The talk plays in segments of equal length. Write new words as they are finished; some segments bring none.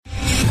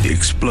the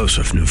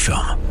explosive new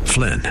film,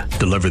 Flynn,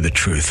 deliver the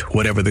truth,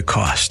 whatever the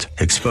cost.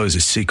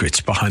 Exposes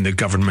secrets behind the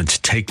government's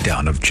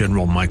takedown of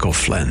General Michael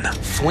Flynn.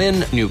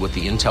 Flynn knew what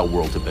the intel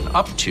world had been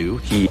up to.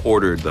 He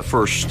ordered the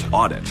first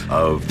audit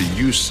of the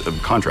use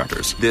of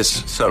contractors.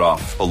 This set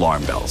off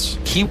alarm bells.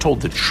 He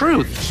told the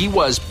truth. He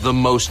was the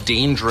most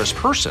dangerous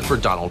person for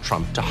Donald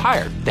Trump to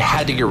hire. They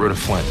had to get rid of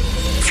Flynn.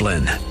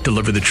 Flynn,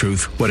 deliver the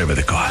truth, whatever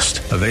the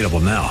cost. Available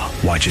now.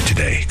 Watch it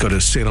today. Go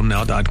to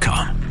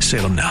salemnow.com.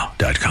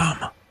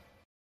 salemnow.com.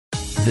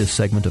 This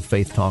segment of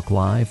Faith Talk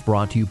Live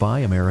brought to you by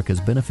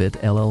America's Benefit,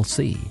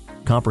 LLC.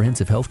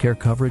 Comprehensive healthcare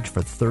coverage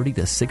for 30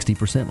 to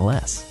 60%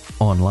 less.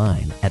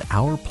 Online at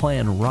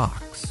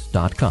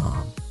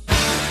ourplanrocks.com.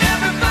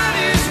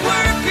 Everybody's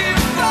working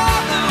for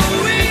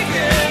the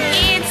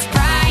weekend. It's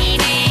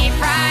Friday,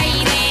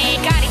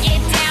 gotta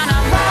get down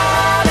on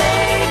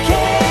Friday.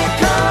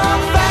 Can't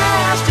come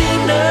fast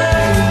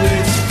enough.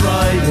 It's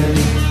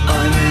Friday,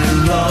 I'm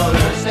in love.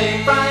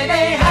 Thursday,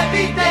 Friday,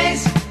 happy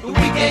days. The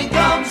weekend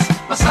comes,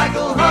 my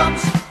cycle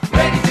hums,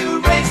 ready to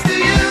race to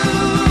you.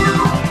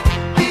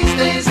 These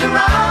days are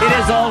on. It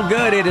is all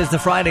good. It is the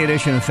Friday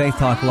edition of Faith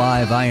Talk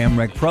Live. I am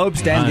Rick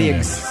Probst, and the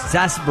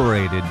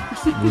exasperated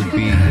would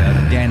be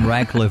Dan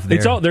Ratcliffe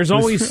there. There's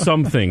always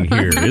something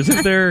here,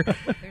 isn't there?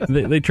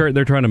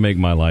 They're trying to make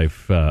my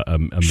life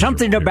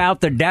something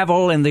about the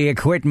devil and the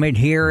equipment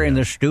here in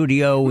the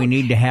studio. We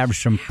need to have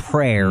some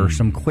prayer,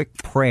 some quick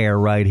prayer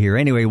right here.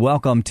 Anyway,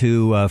 welcome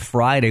to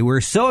Friday.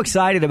 We're so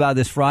excited about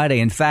this Friday.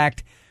 In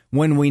fact,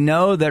 when we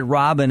know that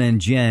Robin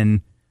and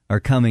Jen are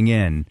coming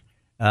in,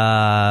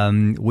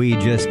 we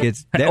just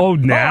get... now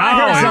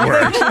it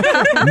works.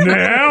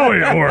 Now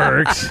it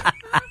works.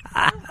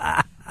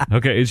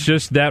 Okay, it's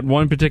just that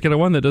one particular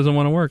one that doesn't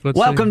want to work.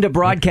 Welcome to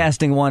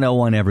Broadcasting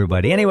 101,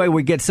 everybody. Anyway,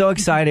 we get so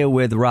excited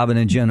with Robin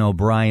and Jen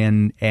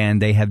O'Brien, and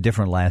they have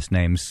different last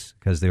names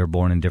because they were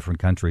born in different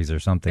countries or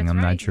something. I'm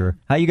not sure.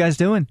 How you guys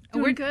doing?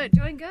 We're good.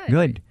 Doing good.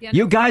 Good. Yeah,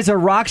 you guys are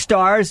rock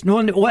stars. You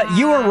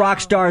were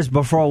rock stars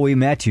before we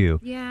met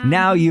you. Yeah.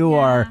 Now you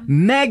are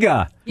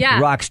mega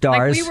rock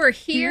stars. Like we were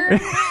here,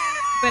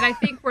 but I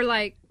think we're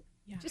like...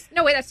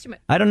 No, wait, that's too much.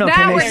 I don't know. Now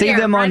Can they see here.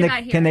 them on the?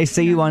 Not here. Can they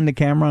see you on the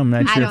camera? I'm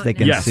not sure if they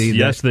can see.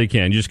 Yes, they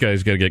can. You just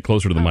guys got to get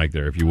closer to the mic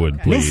there, if you would,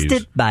 please.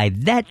 Missed it by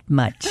that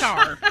much.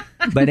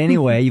 But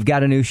anyway, you've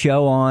got a new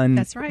show on.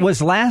 That's right.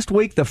 Was last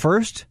week the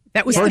first?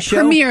 That was first the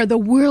premiere, the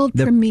world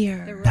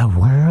premiere. The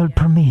world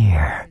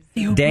premiere.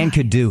 Dan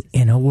could do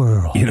In a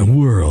World. In a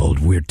world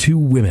where two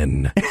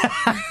women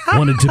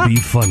wanted to be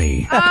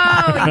funny.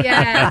 Oh,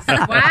 yes.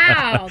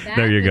 Wow.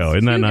 There you go.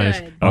 Isn't that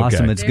nice? Good.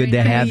 Awesome. Okay. It's good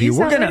to have you.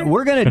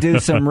 We're gonna do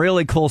some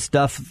really cool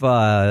stuff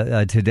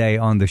today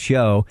on the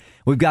show.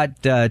 We've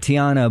got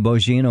Tiana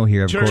Bogino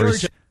here, of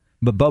course.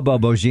 But Bobo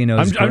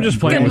Bogino's... I'm just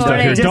playing with stuff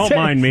here. Don't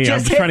mind me. I'm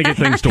just trying to get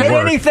things to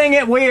work. Anything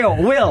at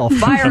will.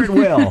 Fire at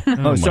will.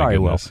 Oh, sorry,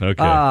 Will.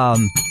 Okay.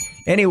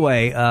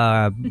 Anyway,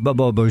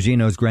 Bobo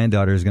Bogino's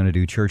granddaughter is going to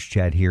do church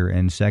chat here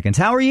in seconds.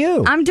 How are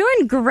you? I'm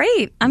doing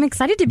great. I'm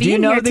excited to be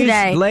in here today. Do you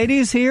know these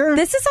ladies here?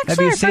 This is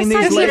actually our first time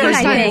meeting, I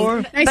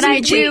think. Nice but to I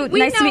meet do. you.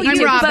 Nice to meet you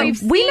too.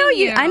 But we know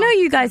you. I know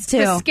you guys too.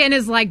 The skin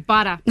is like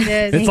butter.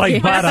 It's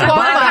like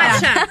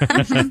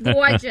butter. She's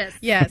gorgeous.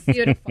 Yes,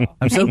 beautiful.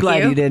 I'm so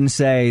glad you didn't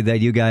say that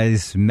you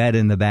guys met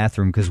in the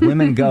bathroom, because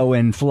women go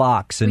in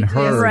flocks and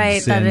herds.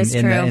 Right, that is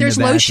true. There's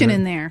lotion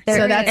in there,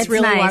 so that's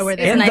really why we're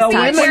there. In the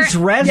women's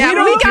restroom?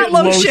 Yeah, we got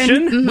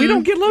lotion. We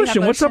don't get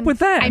lotion. What's up with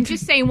that? I'm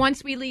just saying,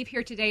 once we leave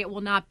here today, it will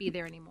not be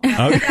there anymore.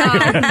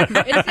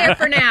 It's there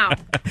for now.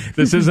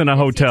 This isn't a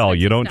hotel.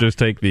 You don't just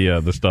take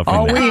the stuff in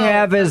All there. we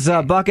have is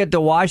a bucket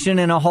to wash in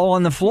and a hole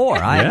in the floor.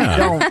 I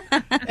don't.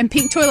 And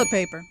pink toilet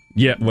paper.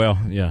 Yeah, well,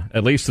 yeah.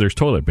 At least there's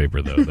toilet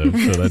paper, though, so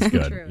that's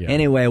good. Yeah.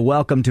 Anyway,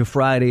 welcome to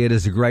Friday. It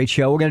is a great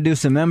show. We're going to do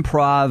some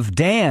improv.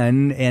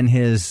 Dan and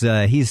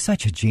he's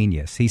such a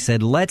genius. He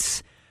said,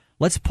 let's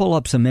pull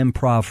up some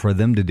improv for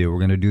them to do. We're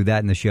going to do that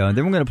in the show. And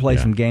then we're going to play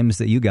some games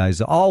that you guys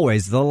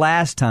the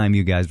last time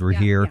you guys were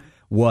here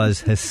was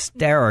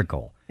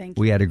hysterical.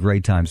 We had a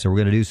great time. So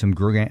we're going to do some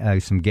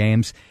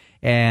games.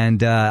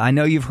 And I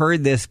know you've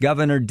heard this.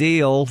 Governor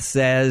Deal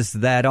says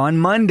that on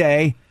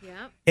Monday,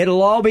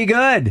 it'll all be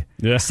good.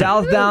 Yeah.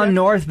 Southbound,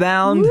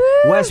 northbound,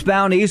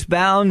 westbound,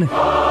 eastbound.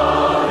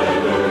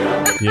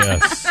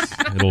 Yes.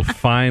 It'll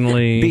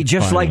finally be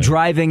just like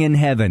driving in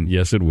heaven.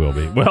 Yes, it will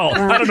be. Well,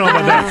 I don't know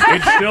about that.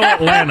 It's still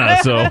Atlanta,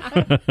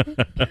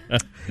 so.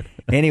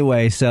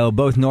 Anyway, so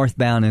both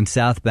northbound and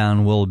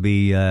southbound will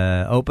be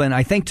open.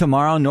 I think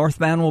tomorrow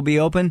northbound will be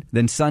open.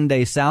 Then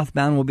Sunday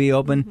southbound will be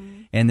open. Mm-hmm.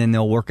 And then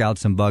they'll work out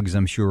some bugs,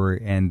 I'm sure.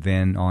 And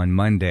then on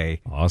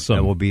Monday,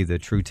 that will be the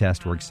true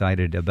test. We're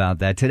excited about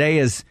that. Today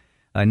is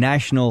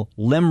National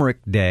Limerick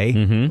Day.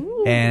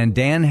 Mm-hmm. And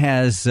Dan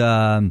has...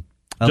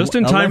 just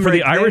in time for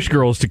the Irish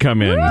girls to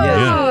come in.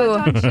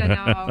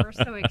 Yeah. We're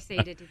so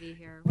excited to be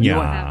here.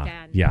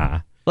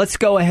 Yeah. Let's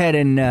go ahead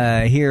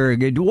and hear.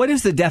 What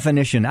is the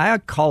definition? I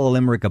call a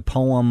limerick a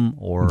poem,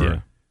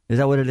 or Is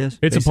that what it is?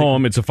 It's basically? a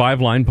poem. It's a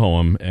 5-line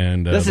poem.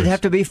 And Does it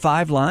have to be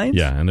 5 lines?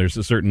 Yeah, and there's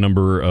a certain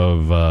number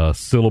of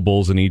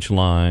syllables in each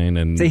line.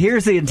 And See,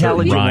 here's the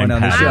intelligent rhyme one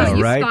on the patterns. show,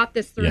 you right? thought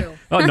this through. Yeah.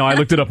 Oh, no, I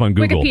looked it up on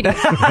Google. Wikipedia.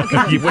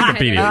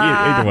 Wikipedia.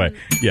 Either way.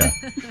 Yeah.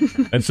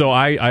 And so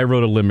I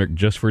wrote a limerick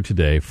just for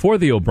today for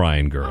the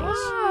O'Brien girls.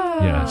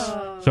 Yes.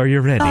 So are you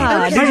ready?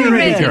 Ah, Okay, are you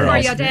ready, ready for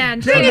girls? you, Dan.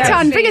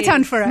 Bring it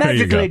on for us. There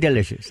you go. Magically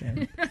delicious.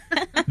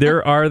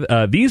 There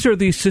are these are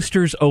the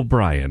sisters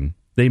O'Brien.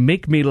 They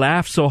make me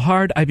laugh so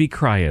hard I be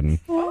crying.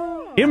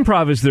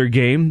 Improv is their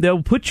game.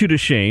 They'll put you to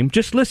shame.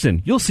 Just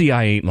listen. You'll see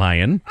I ain't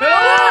lying.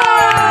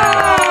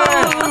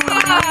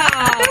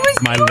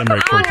 My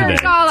limerick for today.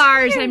 It's all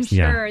ours, I'm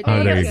sure. Yeah.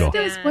 Oh, there you go.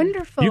 That was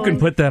wonderful. You can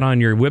put that on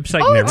your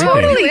website Oh, and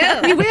everything.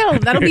 totally. We will.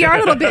 That'll be our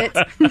little bit.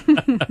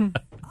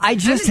 I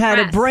just had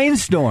a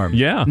brainstorm.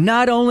 Yeah.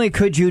 Not only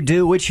could you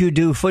do Which You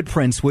Do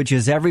footprints, which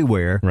is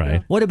everywhere.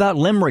 Right. What about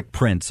limerick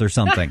prints or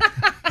something?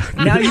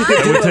 Now you could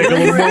It do would take a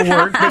little more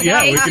work, but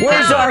yeah. we could-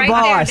 Where's our Right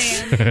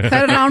boss? there, Put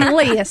it on the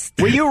list.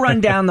 Will you run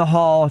down the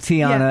hall,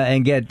 Tiana,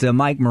 and get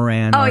Mike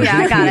Moran? Oh, our yeah,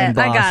 I got VP it. and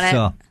I boss?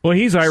 got it. Well,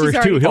 he's Irish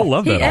already- too. He'll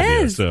love that he idea.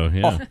 is. So,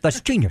 yeah. Oh,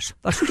 that's genius.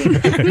 That's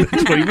genius.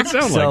 That's what he would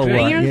sound So,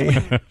 like.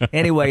 yeah.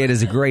 Anyway, it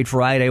is a great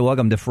Friday.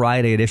 Welcome to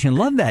Friday Edition.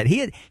 Love that.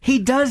 He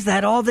does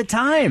that all the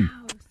time.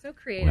 So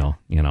creative. Well,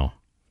 you know.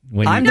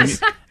 When I'm you,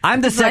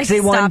 the sexy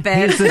one. stop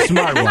it. He's the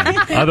smart one.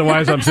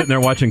 otherwise, I'm sitting there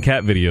watching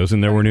cat videos,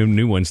 and there were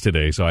new ones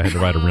today, so I had to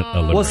write a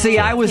limerick. Well, see,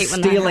 so. I was hate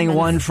when that stealing happens.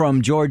 one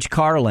from George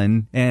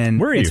Carlin, and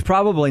Were you? it's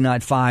probably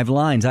not 5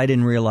 lines. I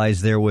didn't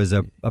realize there was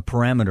a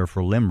parameter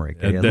for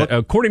limerick.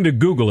 According to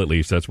Google, at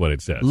least, that's what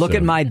it says. Look So-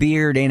 at my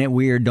beard, ain't it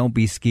weird? Don't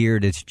be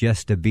scared. It's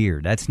just a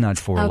beard. That's not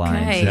 4 Okay.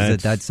 lines. Is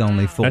it? That's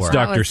only 4. That's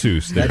Dr. was-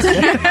 Seuss.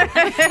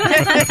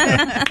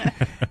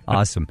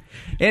 Awesome.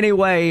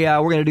 Anyway,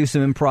 we're going to do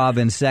some improv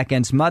in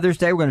seconds. Mother's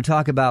Day. We're going to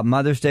talk about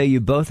Mother's Day.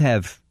 You both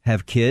have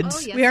kids. Oh,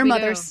 yes, We are do.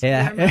 mothers.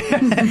 Yeah.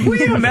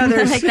 We are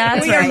mothers. Like,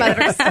 that's We are right.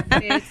 mothers.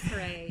 It's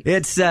right.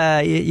 It's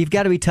you've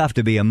got to be tough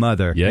to be a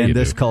mother Yeah, in you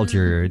this do.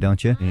 culture,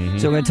 don't you?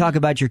 So we're going to talk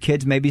about your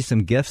kids, maybe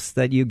some gifts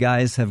that you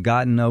guys have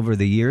gotten over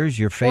the years.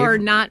 Your Or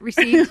favorite. not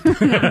received. Whoa,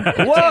 This is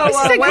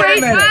a wait great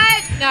a minute.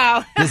 What?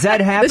 No. Does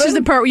that happen? This is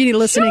the part where you need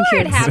listening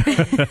Sure, it kids.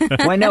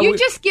 happens. Why no? You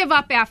just give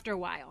up after a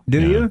while.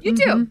 do you? You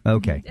do.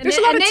 Okay. And There's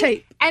then- a lot and of then-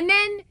 tape. And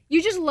then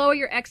you just lower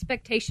your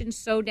expectations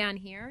so down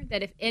here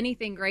that if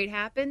anything great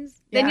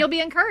happens, then Yeah. you'll be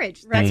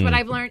encouraged. That's what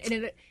I've learned.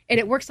 And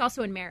it works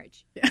also in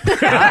marriage.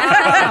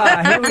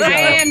 Ah, here we go.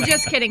 I am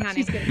just kidding,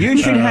 honey. You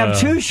should have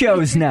 2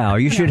 shows now.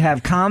 You should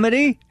have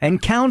comedy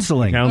and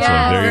counseling. Counseling.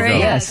 There you go.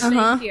 Yes.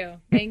 Thank you.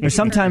 Thank you. Or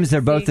sometimes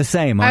they're both the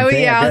same, aren't Oh,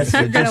 they? yeah. I guess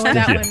it Gonna win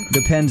that just one.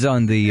 depends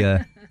on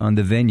the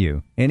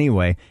venue.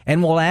 Anyway,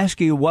 and we'll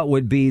ask you what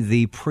would be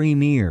the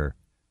premier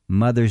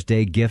Mother's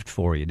Day gift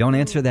for you. Don't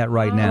answer that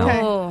right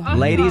now. Okay.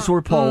 Ladies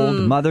were polled,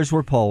 mothers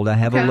were polled. I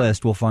have a Okay.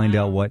 list. We'll find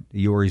out what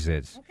yours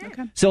is.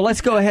 Okay. So let's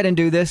go ahead and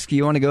do this.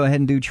 You want to go ahead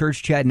and do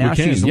church chat now? We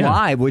can, She's yeah.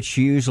 live, which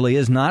she usually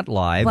is not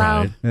live.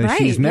 Wow. Right,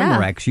 She's yeah.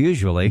 Memorex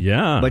usually.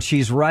 Yeah. But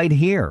she's right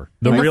here.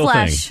 The In the real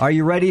flesh. thing. Are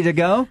you ready to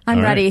go? I'm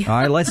All right. ready. All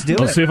right, let's do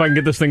Let's it. see if I can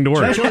get this thing to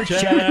work. Church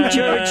chat,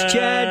 church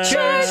chat,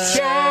 church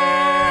chat.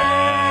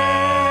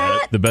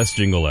 The best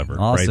jingle ever.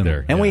 Awesome. Right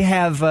there. And we Yeah.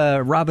 have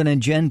Robin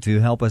and Jen to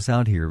help us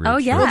out here. Oh,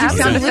 Rich. yeah, We'll do sound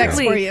absolutely. effects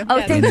for you. Oh,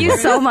 Yes. thank you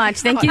so much.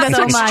 Thank you That's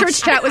so what much.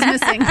 church chat was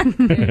missing.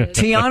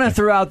 Tiana,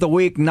 throughout the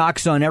week,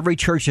 knocks on every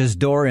church's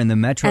door in the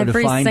metro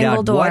Every to find single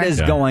out door. what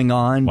is Yeah. going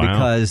on Wow.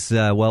 because,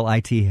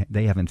 IT,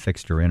 they haven't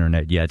fixed her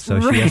internet yet,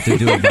 so she has to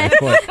do it by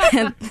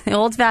foot. The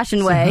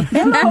old-fashioned way.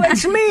 Hello,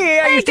 it's me.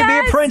 I used to be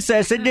a guys.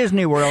 princess at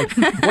Disney World.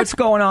 What's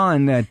going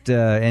on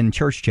in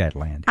Church Chat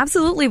Land?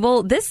 Absolutely.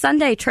 Well, this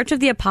Sunday, Church of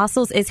the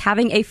Apostles is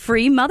having a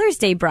free Mother's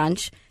Day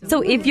brunch.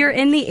 So if you're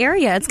in the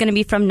area, it's going to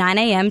be from 9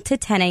 a.m. to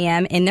 10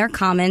 a.m. in their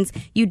commons.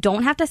 You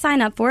don't have to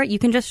sign up for it. You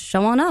can just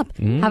show on up,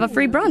 have a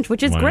free brunch,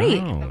 which is Wow,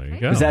 great. there you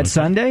go. Is that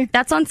Sunday?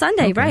 That's on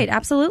Sunday, right?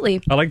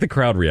 Absolutely. I like the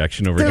crowd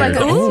reaction over They're here.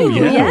 like, Oh, ooh,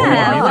 yeah,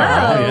 wow.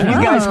 wow.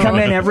 You guys come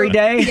in every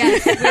day?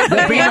 Yes.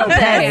 There'll be no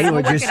pay. We'll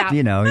We'll work just, it out.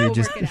 you know, you We'll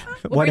just. work it out.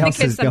 We'll What bring else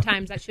the kids is going?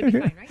 sometimes. That should be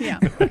fine, right? Yeah.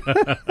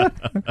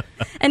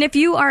 And if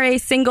you are a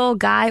single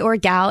guy or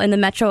gal in the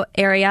metro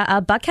area,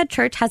 Buckhead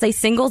Church has a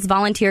singles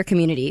volunteer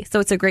community. So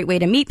it's a great way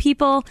to meet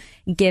people,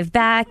 give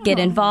back, get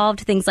involved,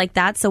 things like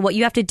that. So what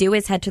you have to do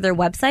is head to their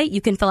website. You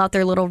can fill out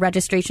their little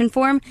registration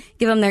form,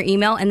 give them their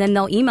email, and then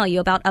they'll email you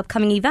about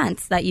upcoming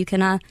events that you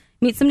can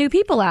meet some new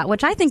people at,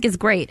 which I think is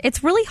great.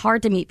 It's really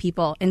hard to meet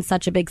people in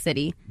such a big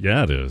city.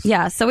 Yeah, it is.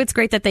 Yeah, so it's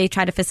great that they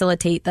try to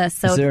facilitate this.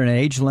 So Is there an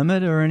age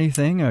limit or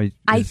anything? Or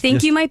I is think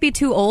just- you might be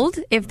too old,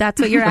 if that's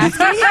what you're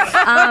asking.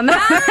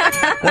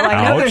 Well, I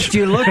Ouch. noticed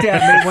you looked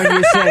at me when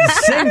you said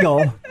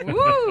single.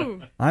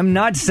 I'm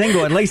not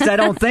single. At least I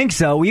don't think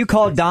so. Will you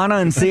call Donna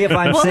and see if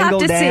I'm We'll single,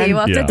 have to Dan? see.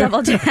 We'll have Yeah. to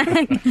double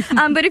check.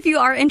 But if you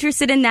are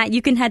interested in that,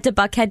 you can head to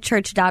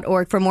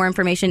buckheadchurch.org for more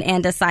information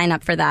and to sign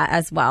up for that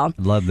as well.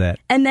 Love that.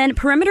 And then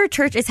Perimeter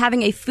Church is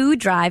having a food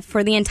drive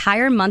for the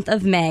entire month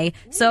of May.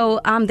 So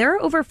there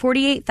are over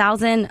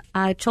 48,000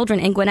 children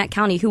in Gwinnett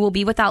County who will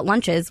be without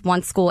lunches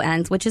once school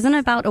ends, which is in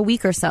about a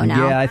week or so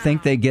now. Yeah, I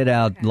think they get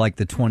out like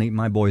the 20.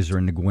 My boys are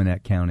in the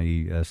Gwinnett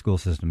County school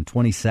system,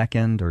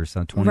 22nd or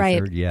some 23rd.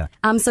 Right. Yeah.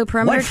 So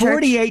Perimeter What, Church.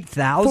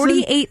 48,000?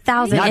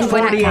 48,000 Not in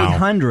Gwinnett County.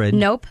 4,800.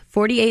 Nope,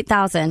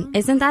 48,000.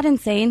 Isn't that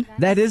insane?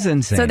 That is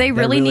insane. So they That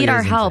really need our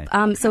is help.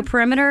 insane. So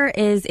Perimeter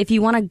is, if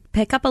you want to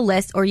pick up a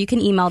list or you can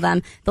email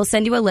them, they'll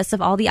send you a list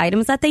of all the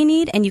items that they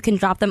need and you can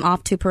drop them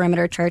off to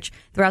Perimeter Church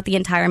throughout the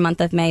entire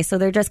month of May. So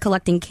they're just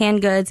collecting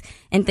canned goods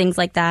and things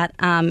like that.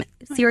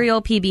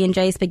 Cereal,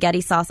 PB&J,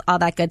 spaghetti sauce, all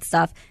that good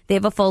stuff. They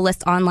have a full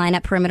list online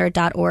at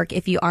perimeter.org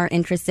if you aren't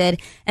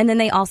interested. And then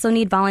they also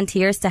need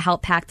volunteers to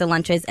help pack the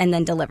lunches and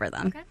then deliver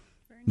them.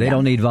 They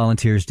don't need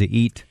volunteers to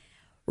eat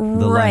the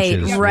Right,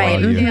 lunches. right.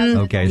 while you- Mhm.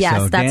 Okay, Yes,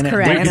 so that's Dan,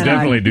 correct. Dan We can and I-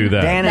 definitely do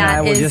that. Dan and That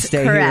I will is just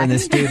stay here in the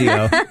correct.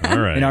 studio All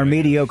right. in our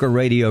mediocre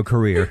radio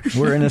career.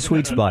 We're in a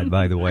sweet spot,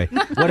 by the way.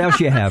 What else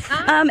you have?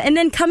 And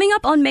then coming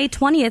up on May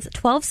 20th,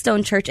 12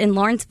 Stone Church in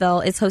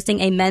Lawrenceville is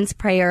hosting a men's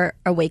prayer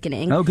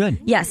awakening. Oh, good.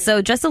 Yes,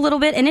 so just a little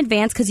bit in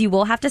advance because you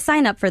will have to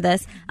sign up for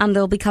this.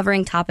 They'll be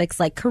covering topics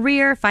like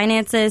career,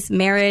 finances,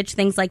 marriage,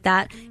 things like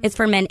that. It's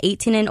for men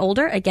 18 and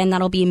older. Again,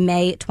 that'll be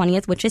May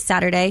 20th, which is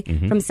Saturday,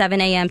 from 7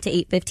 a.m. to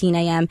 8:15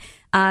 a.m.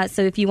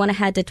 So if you want to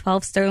head to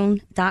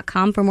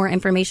 12stone.com for more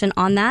information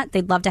on that,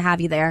 they'd love to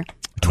have you there.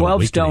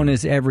 12 Stone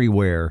is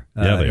everywhere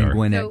Yeah, they in are.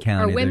 Gwinnett So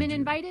County. are women They're-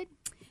 invited?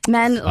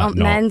 No.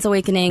 Men's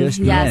awakening. Just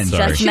yes, men.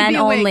 just Sorry. men Should be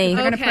awake. only.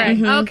 We're gonna Okay.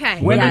 pray. Okay.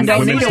 Women Yes. don't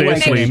Women need stay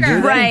awakening. asleep.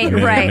 do they? Right,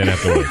 Men right.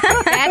 have to wait.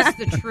 That's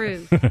the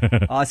truth.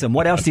 Awesome.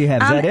 What else do you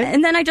have? Is that it?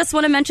 And then I just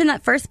want to mention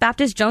that First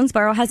Baptist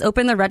Jonesboro has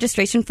opened the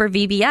registration for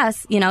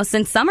VBS,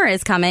 since summer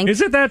is coming. Is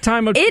it that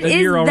time of It is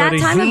year already?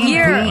 that time of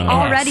year VBS.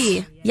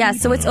 already.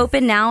 Yes, so it's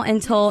open now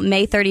until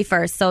May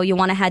 31st. So you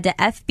want to head to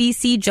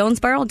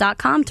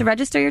fbcjonesboro.com to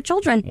register your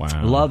children. Wow.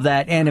 Love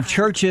that. And if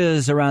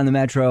churches around the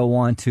metro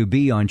want to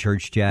be on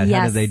Church Chat, how do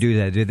Yes. they do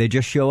that? Do they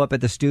just show up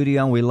at the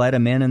studio and we let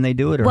them in and they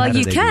do it? Or Well, how do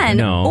you they do can,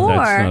 that? No, or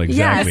that's not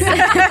exactly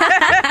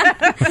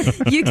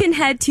yes, you can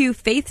head to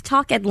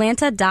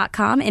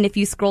faithtalkatlanta.com, and if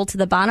you scroll to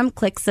the bottom,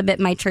 click Submit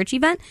My Church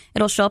Event.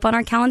 It'll show up on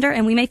our calendar,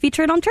 and we may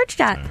feature it on Church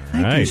Chat.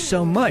 Thank you Right.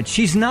 so much.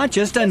 She's not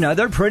just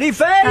another pretty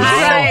face.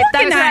 Right,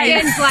 that's right.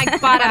 Skin's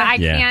like butter. I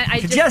Yeah. can't. I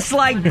Just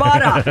like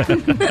butter.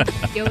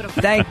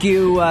 beautiful. Thank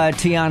you,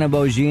 Tiana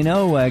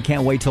Bogino.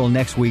 Can't wait till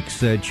next week's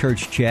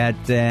Church Chat.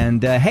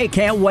 And hey,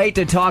 can't wait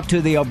to talk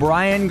to the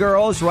O'Brien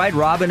girls, right?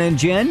 Robin and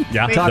Jen.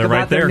 Yeah, talk they're about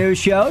right their there. new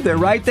show. They're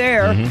right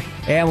there.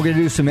 And we're going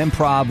to do some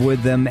improv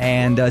with them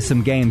and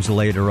some games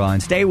later on.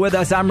 Stay with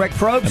us. I'm Rick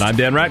Probst. And I'm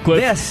Dan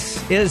Ratcliffe.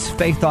 This is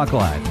Faith Talk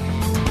Live.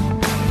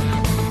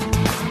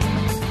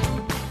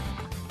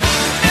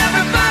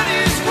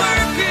 Everybody's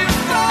working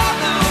for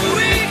the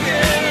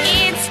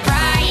weekend. It's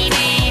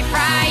Friday,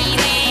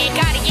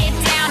 gotta get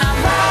down on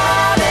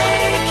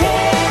Friday.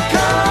 Can't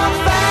come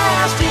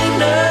fast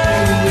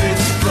enough.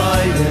 It's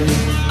Friday,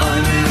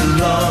 I'm in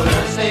love.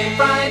 Thursday,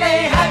 Friday,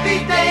 happy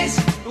days.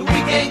 The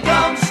weekend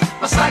comes,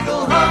 my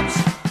cycle hums,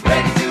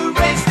 ready to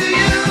race to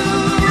you.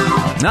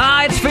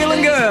 It's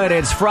feeling good.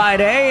 It's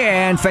Friday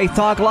and Faith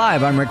Talk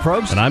Live. I'm Rick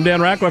Probst. And I'm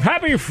Dan Ratcliffe.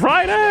 Happy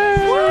Friday!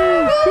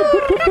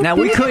 Now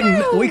we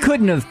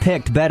couldn't have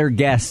picked better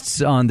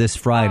guests on this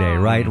Friday,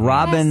 right?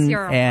 Robin Bless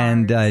your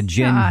and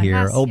Jen God,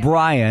 here. bless you.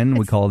 O'Brien,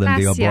 we call them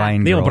the Bless you.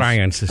 O'Brien The girls.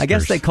 O'Brien sisters. I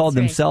guess they called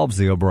That's right. themselves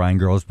the O'Brien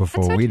girls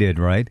before we did,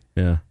 right?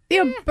 Yeah. The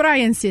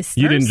O'Brien sisters.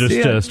 You didn't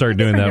just start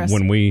doing that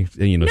when we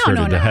started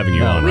no. having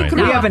you on, We right?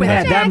 grew We up haven't with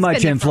had it. that It's much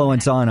been different.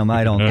 influence on them,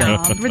 I don't think.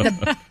 Oh, we're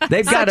the-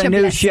 They've got Such a a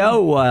new blessing.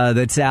 show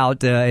that's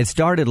out. It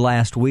started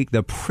last week,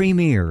 the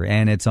premiere,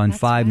 and it's on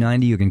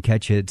 590. You can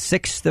catch it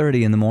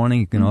 6:30 in the morning.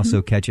 You can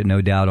also catch it,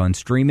 no doubt, on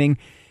streaming.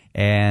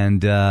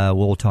 And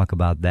we'll talk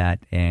about that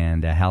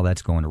and how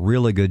that's going. A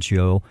really good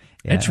show.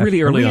 It's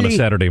really early on a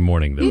Saturday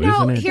morning, though, You know,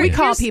 isn't it? here, We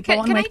call here's- people Can,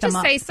 and can I wake them just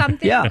up. say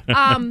something? Yeah.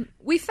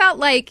 We felt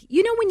like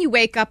when you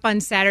wake up on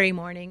Saturday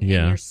morning Yeah.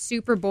 and you're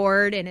super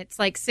bored and it's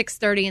like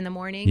 6:30 in the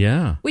morning.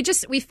 Yeah.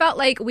 We felt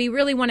like we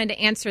really wanted to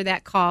answer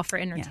that call for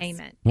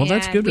entertainment. Well,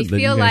 that's And good We that you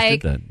feel guys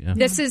like did that, yeah.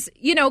 this is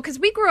because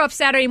we grew up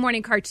Saturday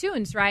morning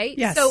cartoons, right?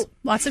 Yes. So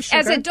Lots of as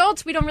sugar.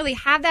 adults, we don't really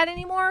have that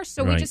anymore.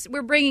 So Right.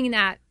 we're bringing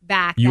that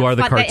back. You that are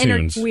the fun- that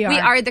cartoons. We We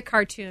are. are. The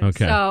cartoons.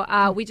 Okay.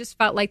 So we just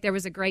felt like there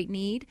was a great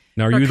need.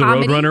 Now, are for you the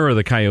comedy. Roadrunner or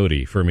the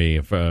Coyote for me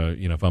if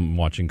I'm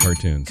watching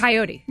cartoons?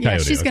 Coyote? Yeah,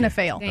 Coyote, she's okay. going to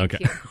fail. Thank Okay.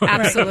 you.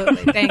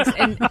 Absolutely. Thanks.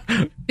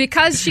 And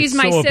because she's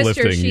my So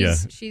sister,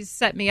 uplifting, she's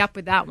set me up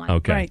with that one.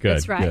 Okay, Right. good.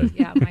 That's right. good.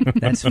 Yeah. My,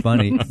 That's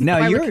funny. Now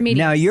why we're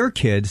comedians. your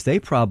kids, they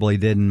probably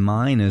didn't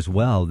mind as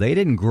well. They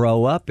didn't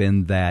grow up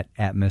in that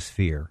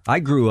atmosphere. I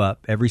grew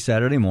up every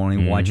Saturday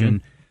morning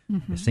watching.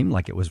 It seemed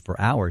like it was for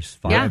hours,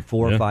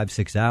 4, Yeah. 5,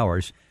 6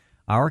 hours.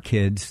 Our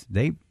kids,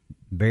 they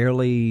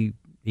barely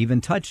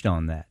even touched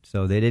on that,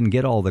 so they didn't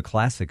get all the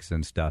classics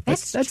and stuff.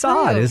 That's That's true.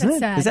 odd, isn't That's it?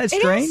 sad. Is that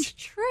strange? It is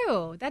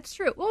true. That's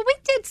true. Well, we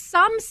did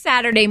some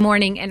Saturday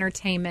morning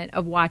entertainment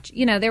of watch.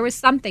 There was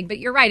something, but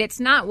you're right. It's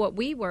not what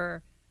we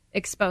were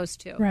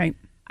exposed to. Right.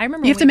 I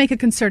remember You have to make a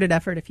concerted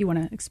effort if you want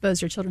to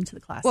expose your children to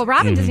the classics. Well,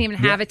 Robin doesn't even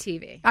have a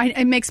TV.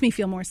 It makes me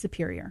feel more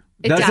superior.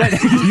 It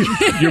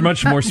does. You're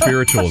much more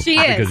spiritual She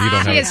is. because you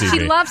don't have a TV. She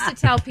loves to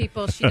tell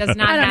people she does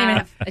not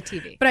have a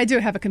TV. But I do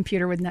have a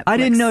computer with Netflix. I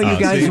didn't know you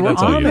guys were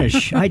that's all you need.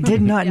 Amish. I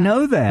did not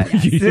know that.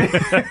 Do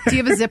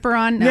you have a zipper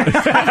on? No.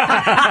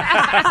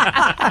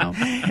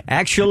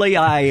 Actually,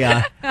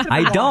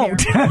 I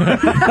don't.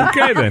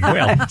 Okay, then.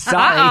 Well,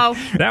 Sorry.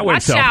 Uh-oh. that went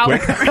Watch so out.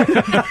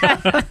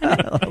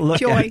 quick. Look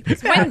Joy.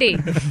 It's windy.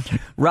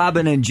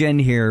 Robin and Jen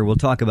here. We'll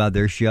talk about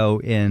their show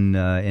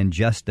in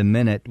just a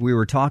minute. We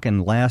were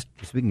talking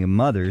speaking of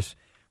mothers,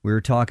 we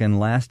were talking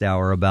last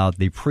hour about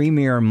the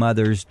premier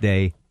Mother's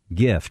Day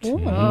gift.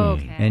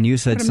 Okay. And you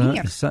said What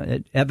a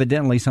meter.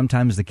 evidently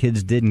sometimes the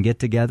kids didn't get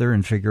together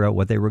and figure out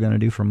what they were going to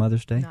do for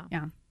Mother's Day. No.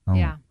 Yeah. Oh,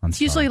 Yeah. I'm It's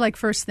sorry. usually like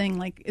first thing,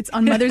 like it's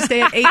on Mother's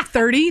Day at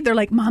 8:30. They're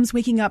like, "Mom's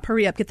waking up.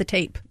 Hurry up, get the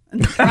tape."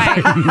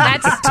 Right.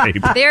 That's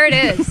Tape. There it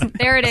is.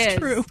 There it is.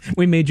 True.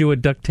 We made you a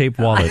duct tape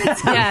wallet.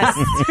 Yes.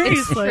 It's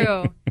Seriously.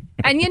 true.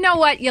 And you know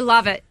what? You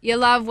love it. You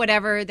love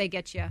whatever they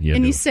get you. You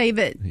And do. you save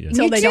it Yeah.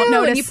 until You they do, don't and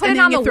notice. you put and it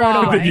then on you the throw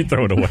wall. it Then away. you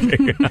throw it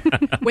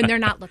away. When they're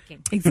not looking.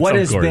 What Of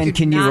has course. been?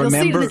 Can you You'll see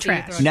it in remember? the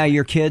trash. Now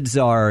your kids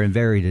are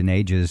varied in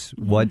ages.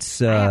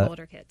 What's I have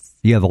older kids.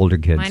 you have older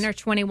kids? Mine are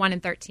 21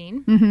 and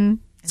 13. Mm-hmm.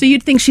 So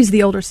you'd think she's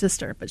the older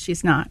sister, but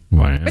she's not.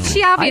 Wow. But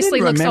she I obviously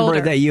didn't looks remember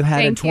older. that you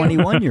had Thank a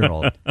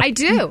 21-year-old. I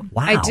do.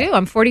 Wow. I do.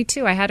 I'm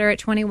 42. I had her at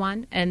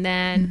 21. And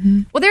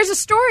then, well, there's a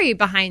story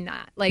behind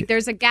that. Like,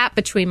 there's a gap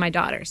between my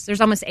daughters.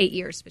 There's almost 8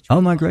 years between. Oh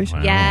my gracious!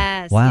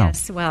 Yes. Wow.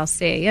 Yes. Well,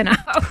 see, you know,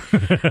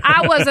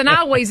 I wasn't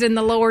always in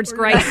the Lord's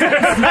grace.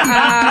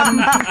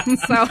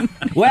 So,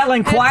 Well,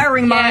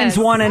 inquiring minds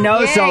Yes. want to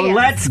know, Yeah, so yeah.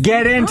 let's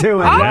get into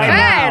it. right okay,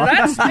 now.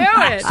 let's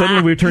do it.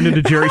 Suddenly we've turned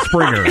into Jerry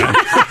Springer.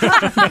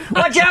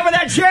 Watch out for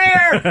that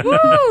chair!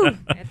 Woo!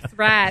 That's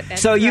right.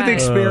 That's So you've right.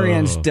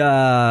 experienced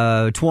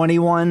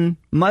 21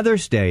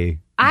 Mother's Day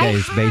I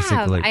days, have.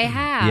 basically. I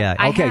have. Yeah.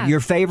 I Okay. have. Your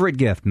favorite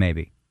gift,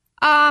 maybe?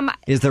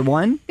 Is there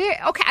one?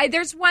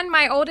 There's one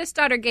my oldest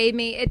daughter gave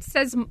me. It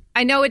says,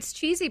 I know it's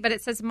cheesy, but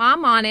it says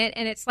mom on it,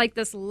 and it's like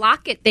this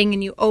locket thing,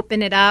 and you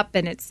open it up,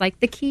 and it's like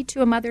the key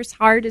to a mother's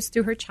heart is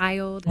through her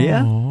child.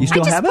 Yeah. You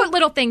still I just have put it?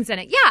 little things in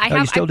it. Yeah, I Oh, have.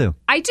 you still do?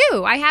 I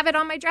do. I have it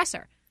on my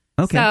dresser.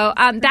 Okay. So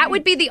that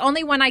would be the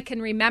only one I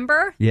can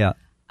remember. Yeah.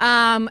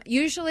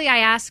 Usually I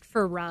ask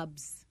for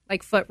rubs,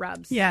 like foot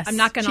rubs. Yes, I'm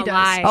not going she to does.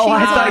 lie. Oh,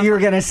 I thought you were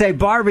going to say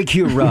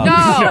barbecue rubs.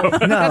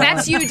 No,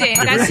 that's you,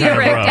 Dan. That's you,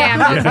 Rick. Dan,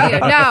 that's you.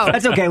 No,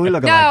 That's okay. We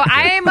look no, alike.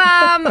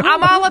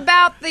 I'm all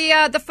about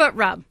the foot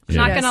rub. I'm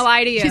not Yes. going to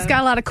lie to you. She's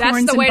got a lot of corns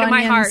That's the way and to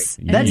my heart.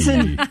 bunions.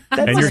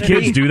 And your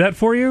kids do that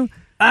for you?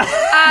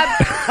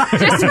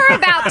 Just for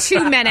about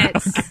 2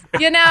 minutes.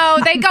 You know,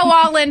 they go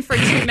all in for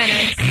 2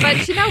 minutes.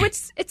 But you know,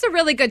 it's a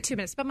really good 2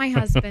 minutes. But my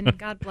husband,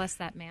 God bless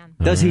that man.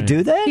 Does he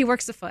do that? He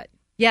works the foot.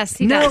 Yes,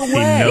 he No does. way.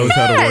 He knows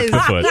how to work the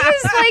foot.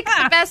 He's like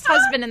the best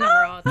husband in the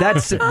world.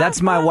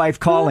 That's my wife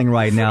calling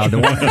right now. The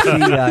one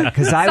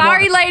because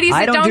Sorry, ladies,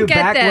 I that don't do get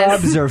back this.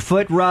 rubs or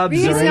foot rubs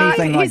He's or not,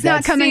 anything like he's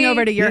not that. coming See?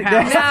 over to your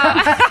house.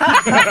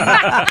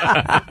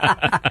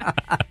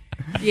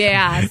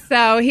 Yeah,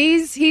 so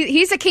he's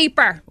a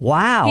keeper.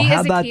 Wow, He how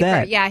is a about keeper.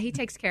 that? Yeah, he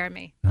takes care of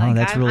me. Oh, Like,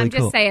 that's really I'm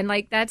cool. just saying,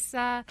 like that's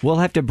We'll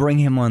have to bring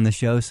him on the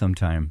show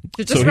sometime.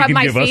 just So he rub can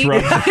my give us feet.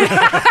 rubs?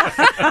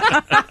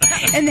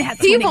 And that's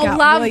He when it will got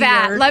love really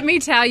that. weird. Let me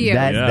tell you.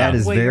 That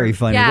is very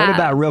funny. Yeah. What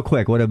about real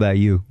quick? What about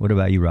you? What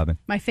about you, Robin?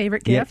 My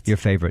favorite Yeah, gift? your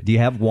favorite? Do you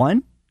have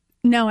one?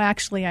 No,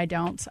 actually, I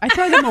don't. I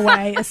throw them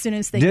away as soon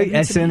as they give them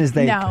As to soon me. as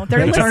they No, they're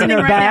turn listening their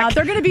right back, now.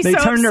 They're going to be they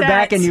so turn their upset.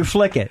 back and you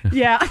flick it.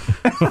 Yeah.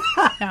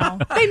 No.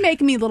 They make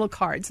me little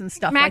cards and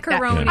stuff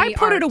Macaroni like that. I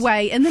put it art.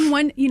 away, and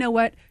then you know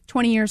what?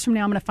 20 years from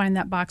now, I'm going to find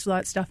that box with all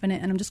that stuff in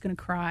it, and I'm just going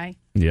to cry.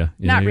 Yeah.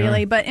 Not you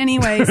really, are. but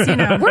anyways, you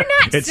know. We're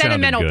not It sounded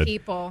sentimental good.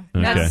 people.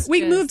 Okay. That's We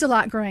just- moved a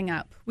lot growing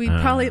up. We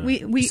probably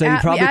we So you add-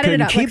 we probably added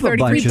couldn't it up keep like a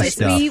bunch 33 of places.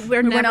 stuff. We were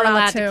We never weren't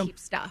allowed to. to keep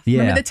stuff. Yeah.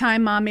 Remember the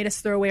time Mom made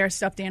us throw away our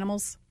stuffed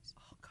animals?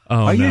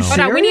 Oh, Are you no. serious? Hold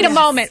on, we need a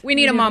moment. We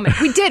need a moment.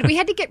 We did. We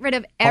had to get rid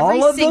of every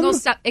All of single them?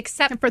 stuff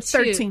except For two.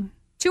 13.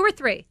 2 or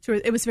 3. So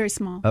it was very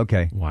small.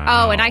 Okay.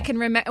 Wow. Oh, and I can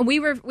remember. We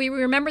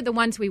remember the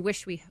ones we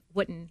wish we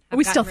wouldn't. have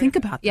We still gotten think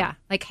rid of. about them. Yeah,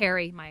 like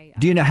Harry. My.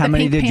 Do you know how The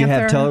many Pink did you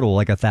have Panther. total?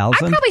 Like I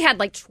 1,000? probably had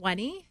like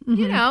 20.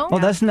 You know. Well,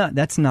 that's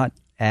not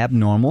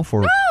abnormal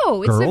for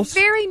No, girls. it's a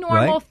very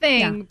normal right?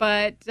 thing, Yeah.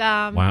 but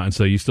Wow, and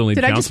so you still need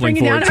Did I just counseling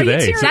bring it for down? it Are you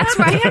today. tearing up?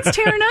 My head's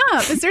tearing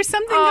up. Is there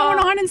something going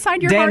on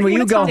inside your Dan, heart? will when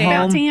you it's go talking about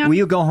home? Dan? Will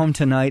you go home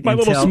tonight? My and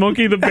little tell,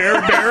 Smokey the Bear.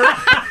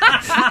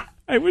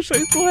 I wish I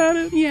still had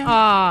it. Yeah.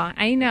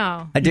 I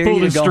know. I dare Pulled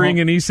you a to go string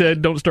home. and he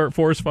said, "Don't start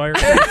forest fires."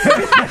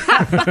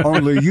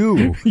 Only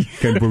you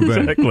can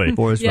prevent Exactly.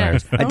 forest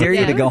Yes. fires. I dare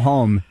you to Yeah. go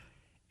home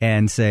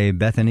and say,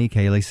 Bethany,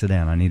 Kaylee, sit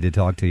down. I need to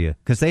talk to you.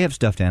 Because they have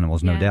stuffed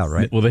animals, no Yes. doubt,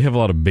 right? Well, they have a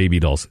lot of baby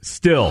dolls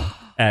still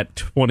at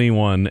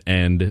 21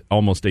 and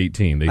almost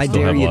 18. They I still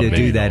dare have a you lot to of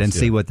baby do that dolls, and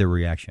see yeah. what the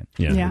reaction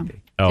Yeah. Yeah. would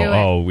be. Oh, Do it.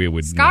 oh, we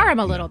would Scar no, him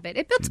a no. little bit.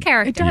 It builds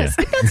character. It does.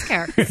 It builds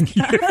character.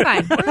 We're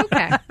fine. We're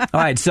okay.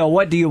 All right, so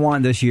what do you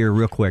want this year,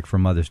 real quick, for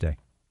Mother's Day?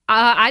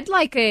 I'd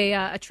like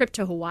a trip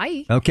to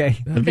Hawaii. Okay.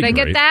 That'd be Could I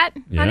get great. that?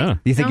 Yeah. honey? Do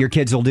you think No? your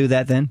kids will do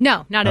that then?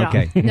 No, not at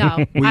Okay. all. No.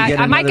 Will you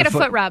I might another get a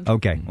foot rub.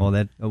 Okay. Well,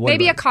 that what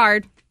Maybe a about-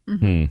 card.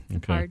 Okay.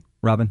 Card.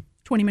 Robin.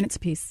 20 minutes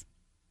apiece.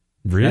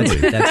 Really?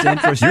 That's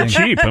interesting. You're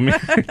cheap. I mean,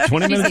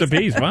 20 minutes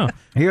apiece. Wow.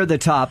 Here at the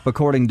top,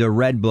 according to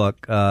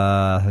Redbook,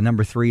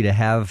 number 3, to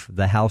have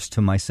the house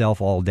to myself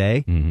all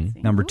day.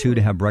 Mm-hmm. Number 2,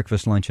 to have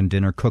breakfast, lunch, and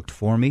dinner cooked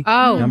for me.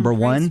 Oh, Number praise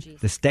 1,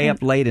 Jesus. to stay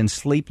up late and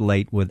sleep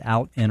late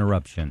without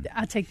interruption.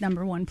 I'll take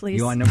number 1, please.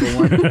 You want number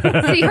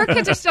 1? See, her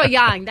kids are still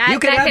young. That, You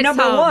can that have hits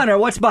number home. 1, or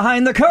what's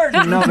behind the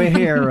curtain over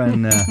here.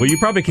 And Well, you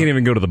probably can't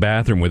even go to the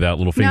bathroom without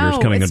little fingers no,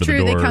 coming it's under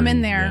true. the door. They come in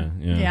and- there.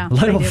 Yeah.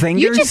 little they do.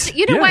 fingers.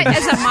 You know what? As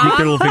a Sneak mom,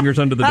 their little fingers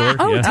under the door.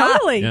 Oh, yeah.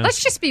 totally. Yeah.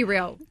 let's just be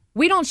real.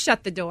 We don't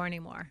shut the door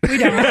anymore. We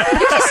don't. We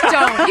just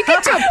don't. You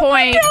get to a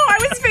point. No, I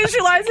was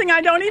visualizing.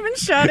 I don't even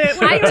shut it.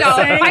 when I you were don't.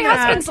 saying My that.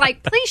 husband's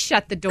like, please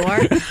shut the door.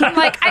 I'm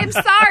like, I'm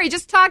sorry.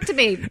 Just talk to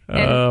me.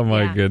 And, Oh,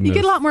 my yeah. goodness. You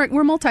get a lot more.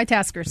 We're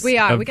multitaskers. We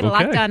are. We get a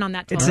lot Okay. done on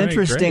that time. It's All right,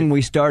 interesting. great.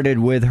 We started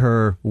with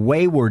her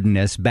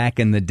waywardness back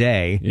in the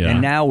day, Yeah.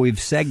 and now we've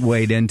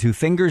segued into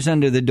fingers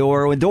under the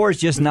door. The door's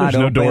just not There's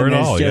no open. door at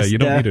It's all. Yeah, just, you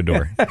don't need a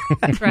door.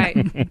 That's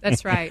right.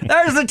 That's right.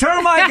 There's the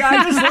termite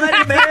guy. Just let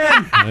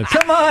him in.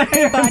 Come on.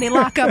 Everybody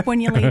lock up when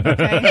you leave.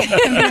 Okay.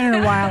 Haven't been in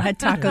a while. Had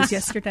tacos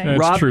yesterday. That's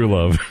Rob- true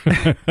love.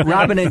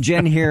 Robin and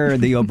Jen here,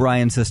 the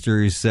O'Brien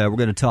sisters. We're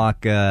going to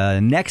talk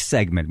next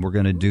segment. We're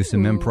going to do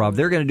some improv.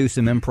 They're going to do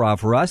some improv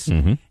for us,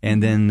 and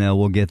then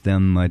we'll get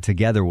them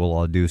together. We'll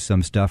all do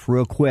some stuff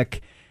real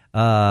quick.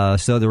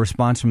 So the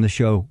response from the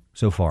show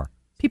so far.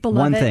 People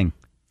love One it. thing.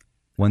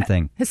 One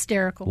thing.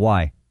 Hysterical.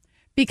 Why?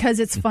 Because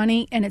it's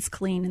funny and it's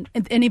clean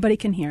and anybody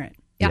can hear it.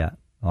 Yeah.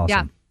 Awesome.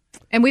 Yeah.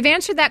 And we've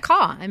answered that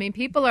call. I mean,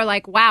 people are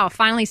like, wow,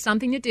 finally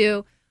something to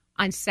do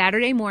on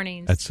Saturday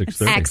mornings At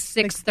 6:30. At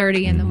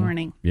 6:30 in the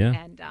morning. Yeah.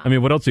 And, I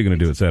mean, what else are you going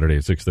to do at Saturday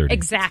at 6:30?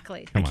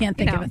 Exactly. I can't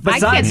think of it. I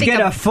can't Besides, think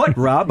get of a foot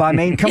rub. I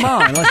mean, come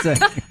on.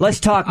 Let's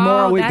talk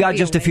more. Oh, We've that'd got be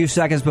just a a few way.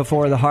 seconds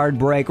before the hard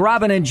break.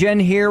 Robin and Jen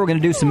here. We're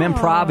going to do some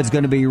improv. It's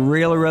going to be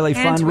really, really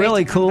Can't fun, wait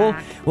really to come cool.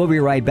 back. We'll be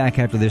right back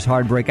after this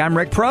hard break. I'm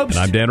Rick Probst. And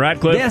I'm Dan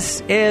Ratcliffe.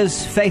 This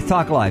is Faith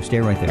Talk Live. Stay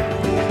right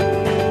there.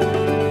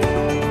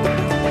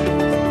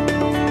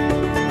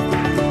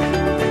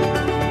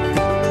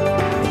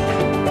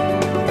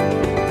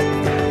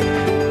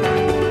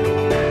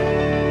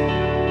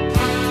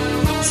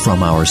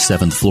 From our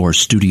 7th floor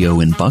studio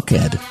in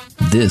Buckhead,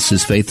 this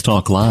is Faith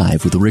Talk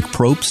Live with Rick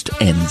Probst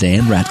and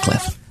Dan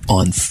Ratcliffe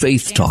on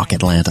Faith Talk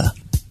Atlanta.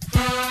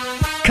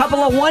 Couple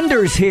of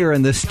wonders here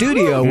in the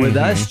studio with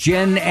us,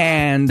 Jen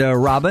and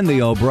Robin,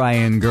 the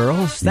O'Brien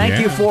girls.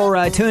 Thank you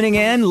for tuning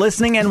in,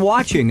 listening, and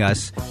watching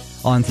us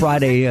on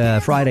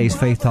Friday's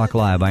Faith Talk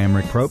Live. I am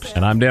Rick Probst.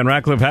 And I'm Dan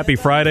Ratcliffe. Happy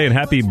Friday and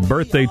happy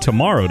birthday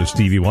tomorrow to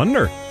Stevie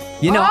Wonder.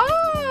 You know,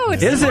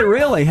 it's is it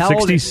really? How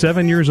old?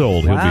 67 years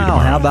old he'll be Wow, tomorrow.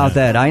 how about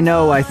that?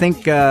 I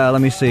think,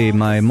 let me see,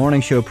 my morning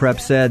show prep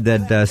said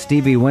that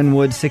Stevie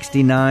Winwood,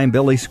 69,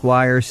 Billy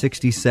Squire,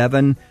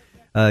 67,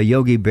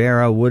 Yogi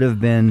Berra would have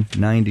been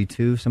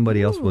 92.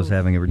 Somebody else was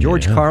having it.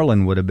 George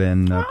Carlin would have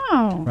been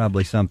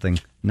probably something,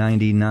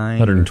 99.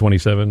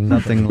 127.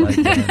 Something like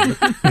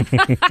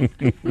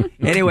that.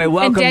 Anyway,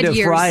 welcome dead to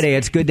years. Friday.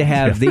 It's good to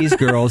have these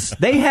girls.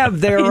 They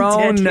have their In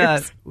own,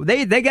 dead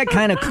years. they got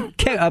kind of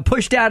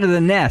pushed out of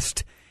the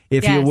nest,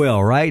 if you Yes.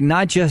 will, right?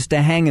 Not just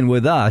hanging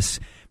with us,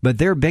 but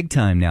they're big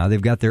time now.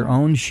 They've got their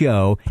own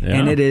show,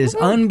 and it is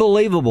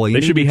unbelievable. You They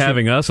need should be to check-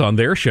 having us on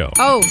their show.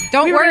 Oh,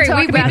 don't We were worry. gonna talk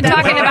We've been about that.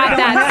 talking about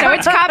that. So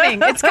it's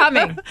coming. It's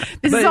coming.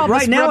 This But is all right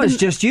just now, rubbing- it's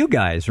just you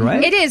guys,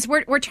 right? It is.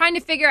 We're trying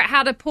to figure out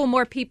how to pull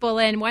more people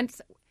in.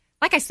 Once,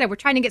 like I said, we're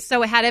trying to get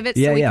so ahead of it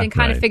so Yeah, we yeah. can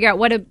kind of Right. figure out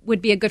what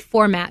would be a good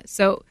format.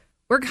 So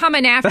we're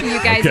coming after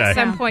you guys Okay. at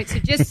some point. So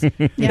just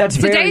That's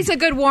today's very- a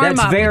good warm that's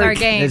up very, with our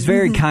game. It's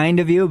very kind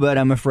of you, but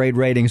I'm afraid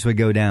ratings would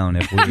go down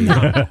if we. Who's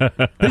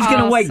going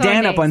to Oh, wake so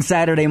Dan up nice. on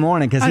Saturday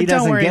morning because he Oh, don't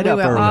doesn't worry, get we up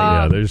will. early?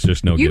 Yeah, there's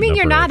just no You getting mean up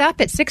you're early. not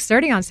up at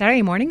 6:30 on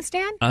Saturday mornings,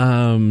 Dan?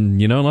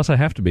 Unless I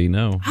have to be,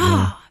 no.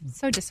 I'm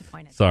so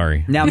disappointed.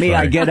 Sorry. Now, me, Sorry.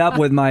 I get up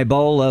with my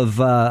bowl of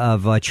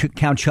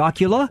Count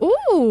Chocula,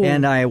 Ooh.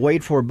 and I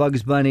wait for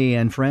Bugs Bunny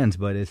and Friends,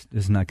 but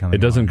it's not coming.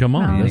 It doesn't come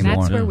on. Oh, anymore.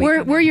 that's where we We're,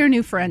 come we're in. your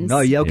new friends. Oh,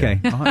 yeah, okay,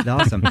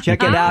 awesome.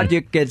 Check it out.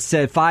 It's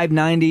at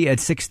 590 at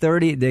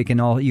 6:30. They can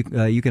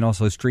you can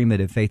also stream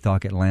it at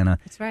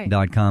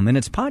faithtalkatlanta.com, and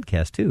it's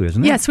podcast too,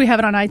 isn't it? Yes, we have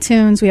it on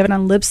iTunes. We have it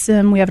on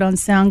Libsyn. We have it on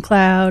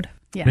SoundCloud.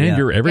 Yeah. Man, Yeah.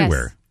 you're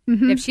everywhere.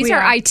 Yep, she's We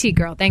our are. IT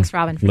girl. Thanks,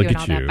 Robin, for Look doing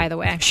at all that, you. by the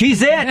way.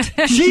 She's it.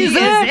 She's She it. is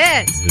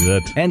it. Is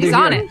that And He's to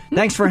on hear- it.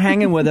 Thanks for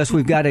hanging with us.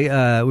 We've got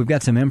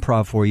some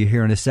improv for you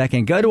here in a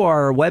second. Go to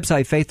our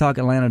website,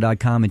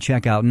 faithtalkatlanta.com, and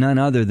check out none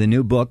other the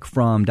new book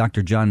from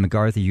Dr. John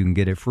MacArthur. You can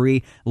get it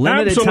free,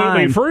 limited Absolutely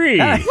time, free.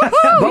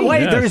 But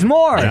wait, Yes. there's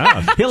more.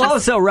 Yeah. He'll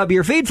also rub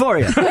your feet for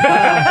you.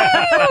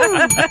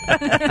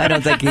 I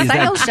don't think he's that.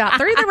 Sales shot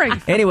through the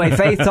roof. Anyway,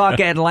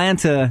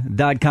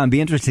 faithtalkatlanta.com.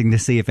 Be interesting to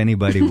see if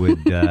anybody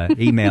would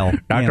email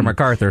Dr. him.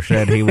 MacArthur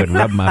said he would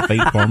rub my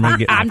feet for me.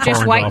 Get my I'm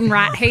just corns waiting off.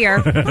 right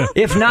here.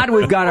 If not,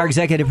 we've got our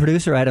executive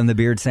producer, Adam the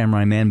Beard,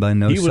 Samurai Man Bun,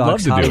 No He would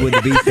love Socks, to do Hollywood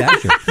it. the Beef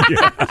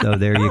Thatcher. So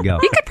there you go.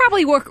 He could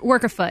probably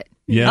work a foot.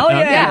 Yeah. Oh,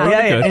 yeah.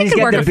 okay. And he's could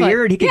got work the a foot.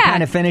 beard. He can Yeah.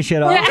 kind of finish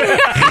it off.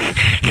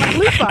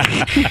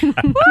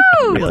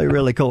 Woo! Really,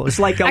 really cool. It's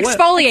like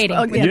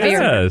Exfoliating with the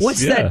beard. Yes.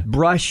 What's yeah. that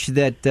brush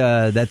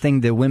that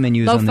thing that women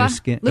use on their Loofah?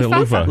 skin? Loofah?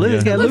 Loofah.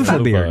 Loofah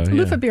beard. Yeah.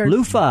 Loofah beard.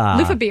 Loofah.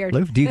 Loofah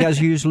beard. Do you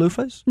guys use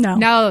loofahs? No.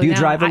 No, Do you no,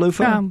 drive a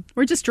loofah?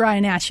 We're just dry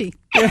and ashy.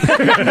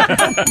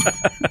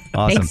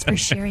 Awesome. Thanks for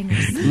sharing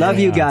this. Love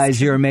you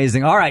guys. You're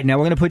amazing. All right, now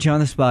we're going to put you on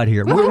the spot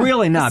here. We're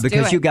really not, Let's do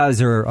because it. you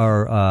guys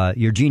are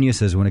you're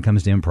geniuses when it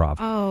comes to improv.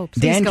 Oh,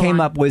 please Dan go came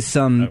on. up with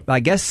some, I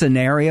guess,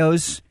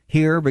 scenarios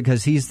here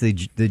because he's the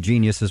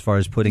genius as far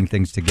as putting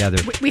things together.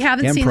 We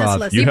haven't seen Improv. this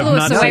list. You He have blew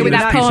not us away seen with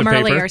this that piece poem of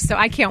paper? earlier, so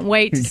I can't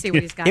wait to see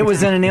what he's got. It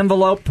was in an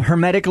envelope,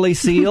 hermetically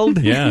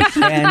sealed. Yes.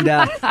 And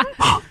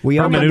we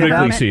opened it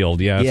up. Hermeneutically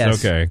sealed.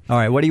 Yes. Okay. All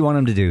right, what do you want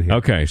him to do here?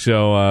 Okay.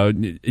 So,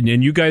 and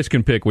you guys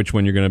can pick which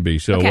one you're going to be.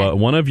 So, Okay.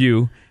 one of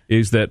you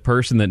is that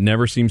person that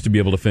never seems to be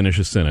able to finish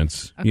a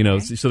sentence. You know,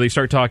 so they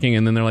start talking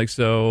and then they're like,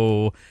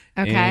 so.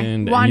 Okay.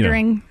 And,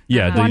 Wandering.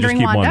 Yeah, they just Wandering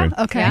keep Wanda?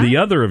 wandering. Okay. The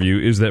other of you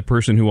is that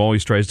person who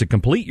always tries to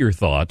complete your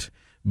thought,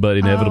 but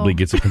inevitably Oh.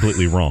 gets it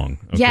completely wrong.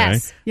 Okay?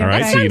 Yes. Yeah, All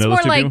right. that So you sounds know more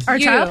those two like people? Our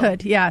You.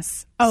 childhood,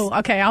 yes. Oh,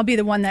 okay. I'll be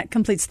the one that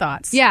completes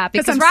thoughts. Yeah,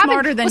 because I'm Robin,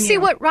 smarter than well, you. see,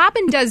 what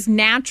Robin does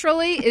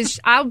naturally is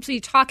I'll be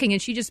talking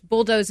and she just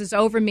bulldozes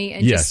over me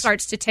and Yes. just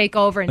starts to take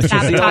over and She's the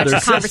sabotage older the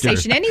sister.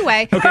 conversation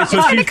anyway. Okay, so it's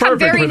going to she's come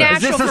perfect very for that.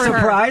 Is natural this a for her.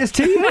 surprise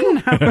to you? In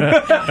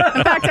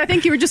fact, I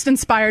think you were just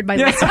inspired by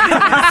this.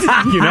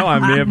 You know, I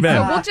may have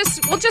been.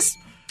 So we'll just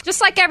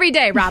like every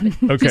day, Robin.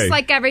 Okay. Just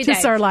like every day.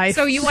 Just our life.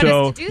 So you want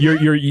So us to do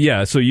that?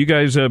 you're so you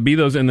guys be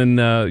those, and then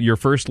your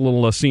first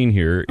little scene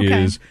here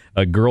Okay. is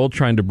a girl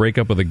trying to break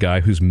up with a guy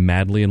who's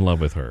madly in love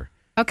with her,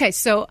 Okay,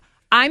 so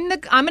I'm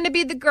going to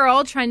be the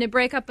girl trying to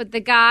break up with the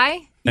guy.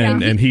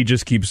 and he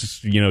just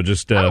keeps okay.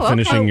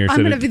 finishing your I'm sentence.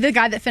 going to be the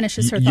guy that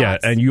finishes her Yeah,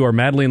 thoughts. and you are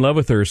madly in love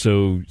with her,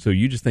 so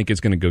you just think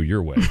it's going to go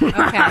your way. Okay.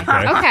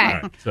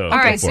 Okay. So All go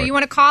right. for So it. you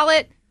want to call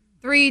it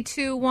 3,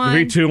 2, 1.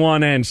 3, 2,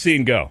 1, and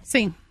scene go.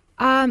 See.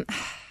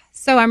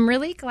 So I'm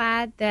really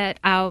glad that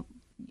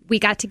we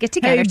got to get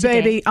together Hey,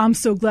 today. baby, I'm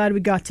so glad we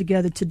got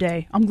together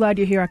today. I'm glad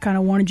you're here. I kind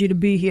of wanted you to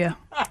be here.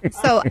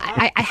 So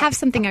I have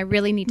something I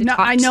really need to No,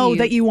 talk I to know you.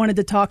 that you wanted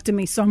to talk to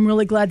me, so I'm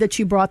really glad that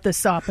you brought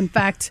this up. In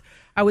fact,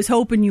 I was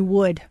hoping you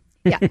would.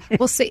 Yeah.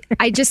 Well, see,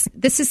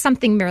 this is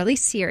something really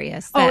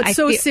serious. Oh, that it's I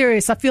so feel-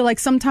 serious. I feel like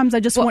sometimes I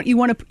just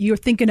you're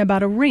thinking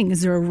about a ring.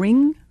 Is there a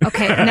ring?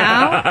 Okay,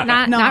 no,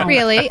 not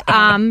really.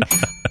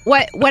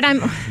 What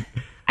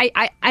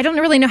I don't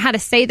really know how to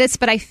say this,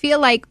 but I feel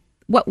like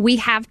what we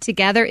have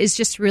together is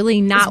just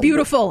really not It's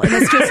beautiful, and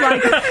it's just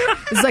like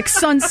it's like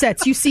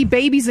sunsets. You see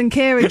babies in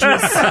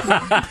carriages.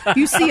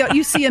 You see a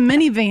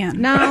minivan.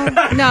 No,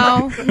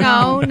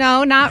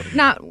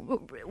 not.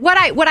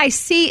 What I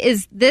see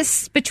is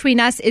this between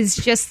us is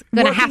just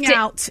going to have Working to.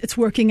 out. It's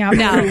working out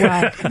No. really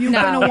well. You're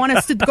No. going to want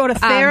us to go to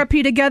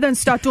therapy together and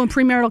start doing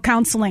premarital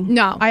counseling.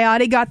 No. I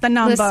already got the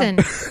number.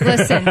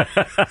 Listen.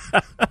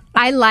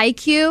 I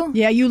like you.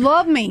 Yeah, you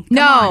love me. Come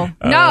No,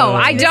 on.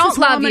 I This don't is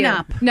love warming you.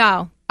 up.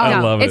 No, I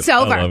no, love it. it's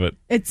over. I love it.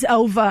 It's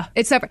over.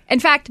 It's over. In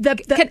fact,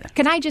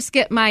 can I just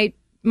get my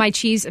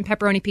cheese and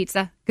pepperoni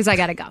pizza? Because I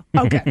got to go.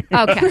 Okay. Okay.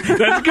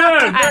 That's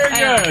good.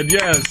 Very good.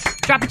 Yes.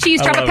 Drop a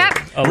cheese, drop a pep.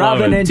 I love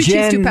Robin it. and 2 cheese,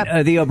 2 Jen,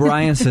 pep. the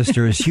O'Brien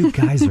sisters, you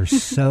guys are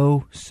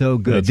so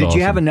good. That's Did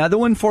you have awesome. another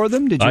one for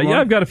them? Did you?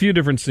 Yeah, I've got a few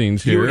different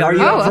scenes here. Are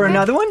you up for okay.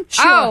 another one?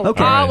 Oh,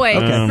 Okay. always.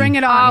 Okay. Bring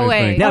it on.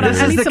 Always. Now, Hold on,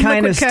 this I is need the some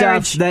kind of liquid stuff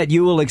courage. that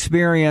you will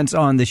experience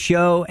on the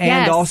show and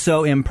Yes.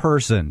 also in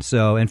person.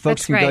 So, and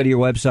folks That's can go great. to your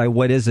website.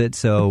 What is it?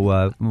 So,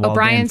 well,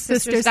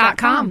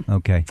 O'BrienSisters.com. then-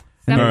 Okay.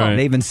 And Simple. they, All right.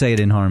 they even say it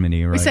in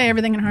harmony, right? We say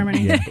everything in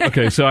harmony.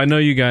 Okay, so I know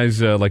you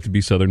guys like to be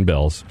Southern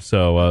Belles.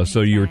 So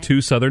you're two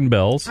Southern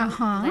Belles,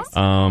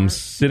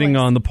 sitting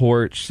on the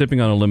porch,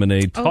 sipping on a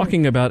lemonade,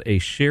 talking about a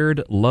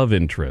shared love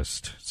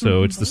interest.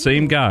 So it's the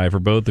same guy for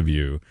both of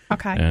you.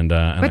 Okay. And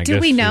I But do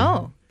guess, we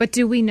know? But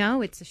do we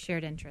know it's a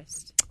shared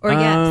interest? Or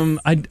yes?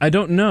 I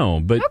don't know,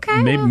 but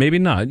Okay, well, maybe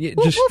not. Yeah,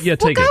 we'll- just we'll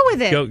take go it.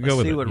 with it. Go Let's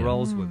with see it. what yeah.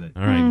 rolls with it.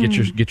 All right,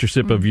 get your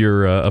sip of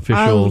your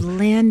official. Oh,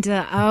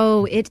 Linda.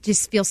 Oh, it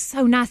just feels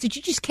so nice. Did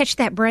you just catch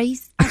that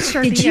breeze?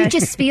 sure Did did. you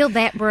just feel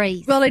that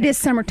breeze? Well, it is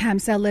summertime,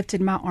 so I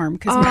lifted my arm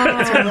because my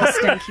hands are a little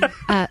stinky.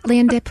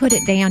 Linda, put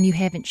it down. You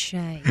haven't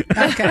shaved.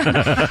 Okay.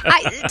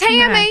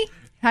 Tammy.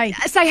 Hey.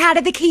 Say hi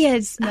to the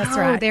kids. That's Oh,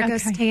 right. There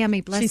goes Okay.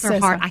 Tammy. Bless She her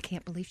says heart. so. I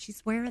can't believe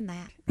she's wearing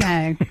that.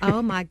 No.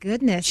 Oh, my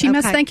goodness. She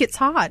must Okay. think it's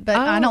hot, but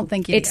I don't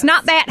think it It's is.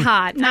 not that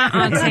hot. Not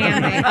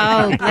Tammy.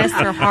 Oh, bless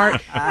her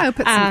heart. I'll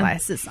put some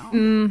glasses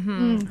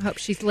on. Hope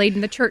she's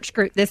leading the church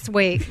group this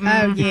week. Oh,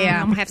 yeah.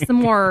 I'm going to have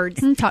some words.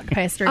 Talk to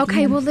Pastor.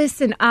 Okay, again. well,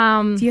 listen.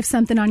 Do you have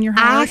something on your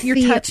heart? You're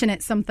touching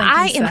it. Something.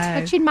 I am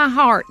touching my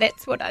heart.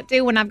 That's what I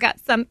do when I've got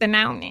something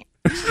on it.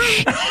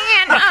 And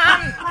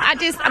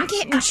I'm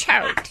getting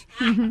choked.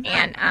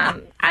 And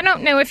I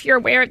don't know if you're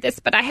aware of this,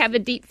 but I have a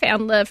deep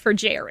found love for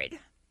Jared.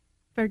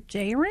 For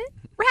Jared?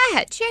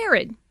 Right,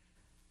 Jared.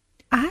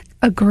 I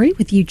agree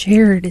with you.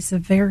 Jared is a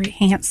very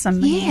handsome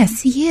man.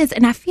 Yes, he is.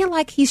 And I feel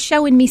like he's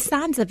showing me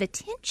signs of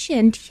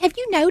attention. Have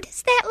you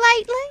noticed that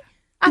lately?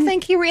 I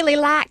think he really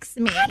likes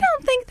me. I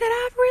don't think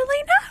that I've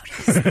really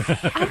noticed.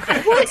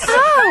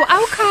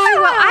 Oh, okay.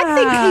 Well, I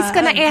think he's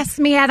going to ask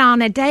me out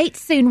on a date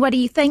soon. What do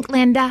you think,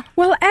 Linda?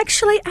 Well,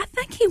 actually, I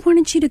think he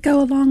wanted you to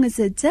go along as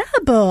a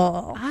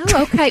double. Oh,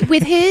 okay.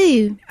 With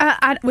who?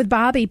 With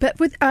Bobby, but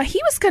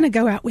he was going to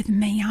go out with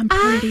me, I'm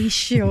pretty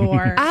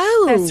sure.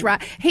 Oh. That's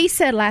right. He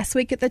said last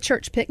week at the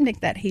church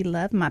picnic that he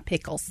loved my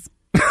pickles.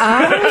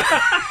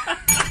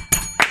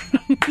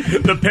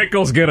 The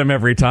pickles get him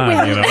every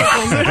time, you know.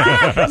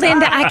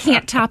 Linda, I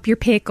can't top your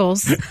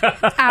pickles.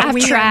 I've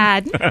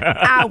tried.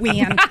 I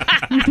win.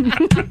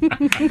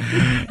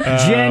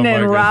 Jen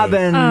and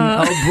Robin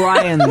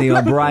O'Brien, the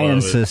O'Brien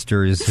Love it.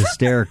 sisters,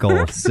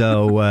 hysterical.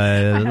 So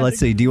let's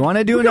see. Do you want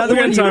to do another We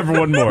one? got time for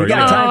one more. We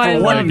got time I for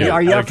love one. it.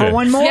 Are you up for Okay.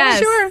 one more? Yes.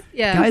 Sure.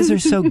 Yeah. Guys are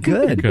so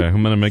good. Okay,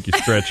 I'm going to make you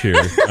stretch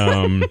here.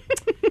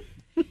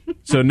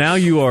 So now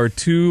you are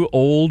two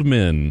old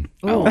men.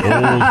 Old,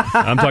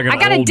 I'm talking I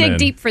got to old dig men.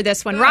 deep for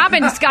this one.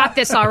 Robin's got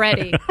this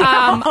already.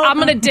 I'm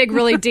going to dig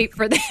really deep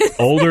for this.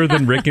 Older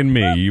than Rick and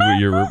me.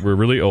 We're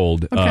really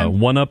old.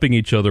 One-upping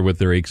each other with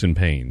their aches and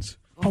pains.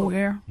 Oh,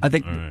 yeah. I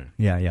think.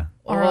 Yeah.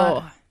 All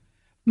right.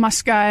 My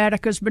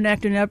sciatica's been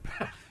acting up.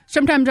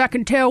 Sometimes I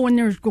can tell when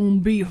there's going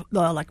to be,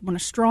 like, when a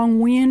strong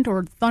wind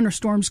or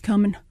thunderstorm's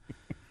coming.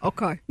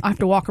 Okay. I have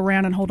to walk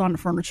around and hold on to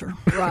furniture.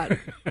 Right.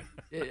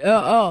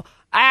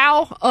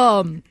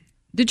 Al,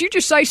 did you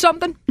just say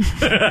something?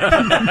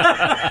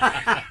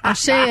 I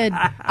said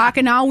I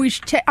can always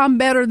I'm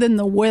better than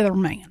the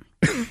weatherman.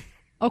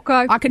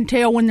 Okay. I can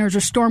tell when there's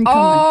a storm coming.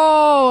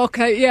 Oh,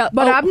 okay, yeah.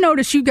 But I've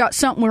noticed you got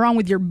something wrong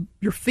with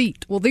your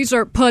feet. Well, these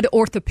are Pud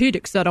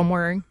orthopedics that I'm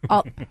wearing.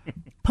 Pud.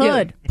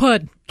 Yeah,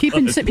 Pud.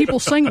 Keeping people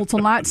single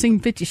till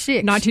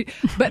 1956.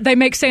 But they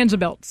make Sansa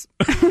belts.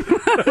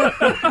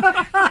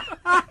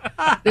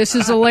 This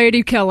is a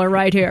lady killer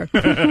right here.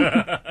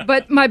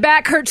 But my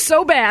back hurts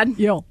so bad.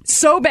 Yo.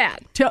 So bad.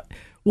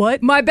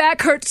 What? My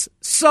back hurts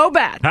so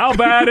bad. How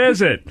bad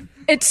is it?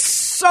 It's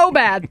so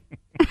bad.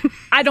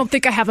 I don't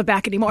think I have a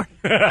back anymore.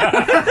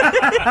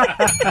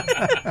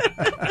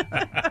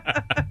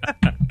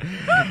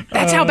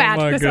 That's how bad.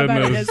 My That's how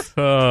bad it goodness. is.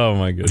 Oh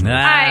my goodness.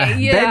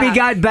 Yeah. Baby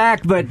got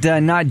back, but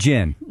not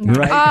Jen.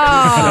 Right?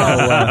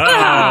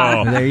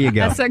 Oh. There you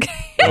go. That's okay.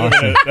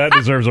 Awesome. That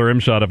deserves a rim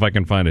shot if I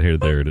can find it here.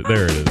 There it is.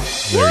 There it is.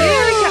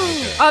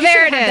 Oh,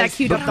 there it That is.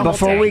 queued up the whole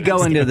Before time. we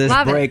go into this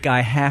Love it. break,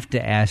 I have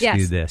to ask Yes.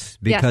 you this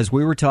because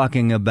we were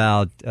talking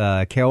about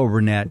Carol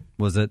Burnett.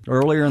 Was it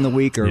earlier in the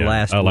week or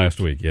last week? Last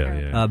week,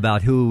 yeah.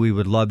 About who we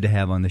would love to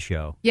have on the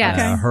show. Yes.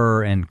 Okay.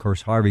 Her and, of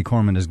course, Harvey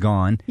Korman is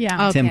gone.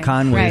 Yeah. Okay. Tim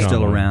Conway is Right.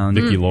 still around.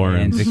 Vicki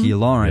Lawrence. And Vicki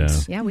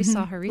Lawrence. Yeah, we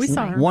saw her recently.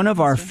 saw her. One of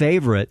our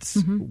favorites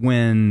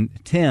when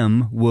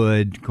Tim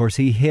would, of course,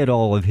 he hid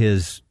all of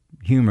his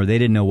humor. They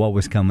didn't know what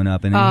was coming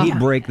up, and then he'd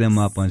break them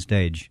up on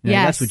stage. Now,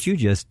 Yes. That's what you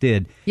just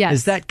did. Yes.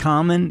 Is that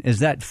common? Is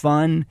that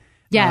fun?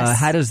 Yes.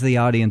 How does the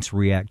audience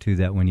react to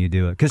that when you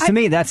do it? Because to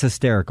me, that's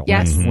hysterical.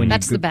 Yes, When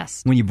that's you, the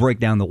best. When you break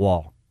down the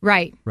wall.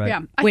 Right. Right. Yeah.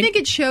 I When- think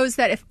it shows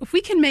that if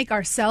we can make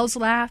ourselves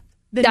laugh,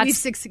 then we've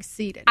That's-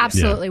 succeeded.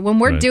 Absolutely. Yeah, When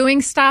we're right.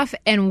 doing stuff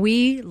and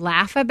we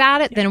laugh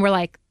about it, then we're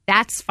like,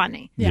 that's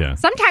funny. Yeah.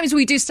 Sometimes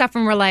we do stuff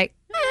and we're like,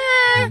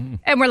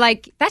 and we're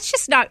like, that's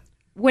just not.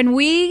 When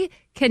we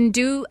can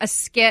do a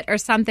skit or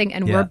something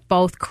and Yeah. we're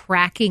both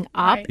cracking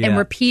up Right. and Yeah.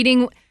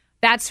 repeating,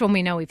 that's when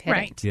we know we've hit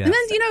Right. it. Yeah. And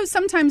then,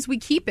 sometimes we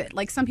keep it.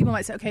 Like some people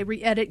might say, okay,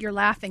 re-edit, you're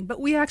laughing. But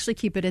we actually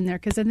keep it in there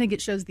because I think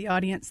it shows the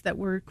audience that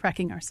we're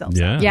cracking ourselves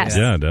Yeah. up. Yes.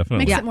 Yeah,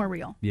 definitely. Makes it more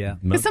real. Yeah.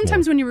 Because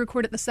sometimes when you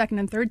record it the second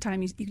and third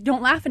time, you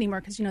don't laugh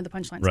anymore because you know the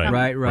punchline's Right.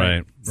 coming.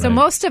 Right. So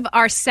most of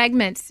our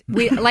segments,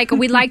 we like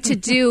to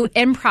do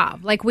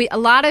improv. Like a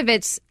lot of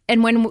it's,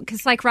 and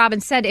because like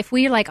Robin said, if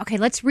we like, okay,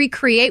 let's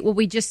recreate what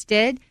we just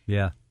did.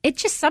 Yeah. It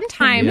just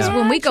sometimes Yeah.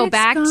 when we go Magic's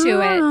back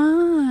to it,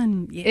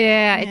 gone.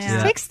 yeah, it Yeah.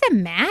 just takes the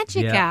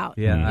magic out.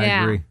 Yeah, I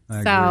Yeah. agree.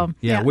 I So- agree.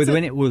 Yeah, Yeah,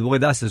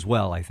 with us as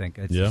well, I think.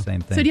 It's the same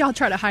thing. So do y'all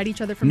try to hide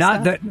each other from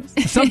Not stuff?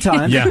 that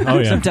sometimes. Yeah. Oh,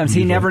 yeah. Sometimes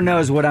he never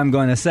knows what I'm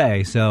going to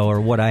say,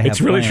 or what I have. It's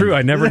really planned. true.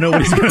 I never know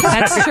what he's going to say.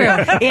 That's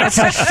true. It's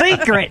a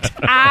secret.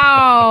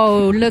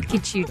 Ow, look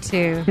at you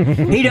two.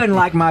 He doesn't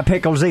like my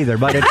pickles either,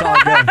 but it's all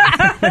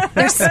good.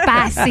 They're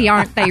spicy,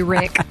 aren't they,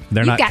 Rick?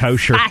 They're you not got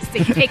kosher.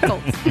 Spicy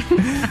pickles.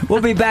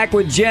 We'll be back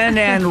with Jen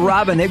and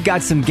Robin. They've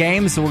got some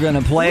games, so we're going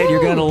to play it.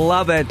 You're going to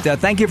love it.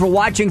 Thank you for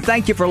watching.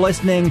 Thank you for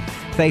listening.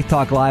 Faith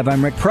Talk Live.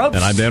 I'm Rick Probst.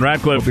 And I'm Dan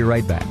Ratcliffe. We'll be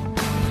right back.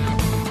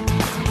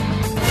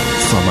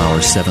 From our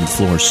 7th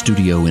floor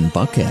studio in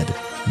Buckhead,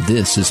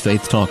 this is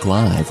Faith Talk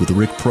Live with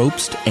Rick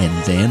Probst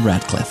and Dan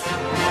Ratcliffe.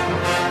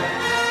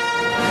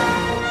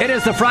 It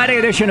is the Friday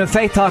edition of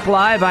Faith Talk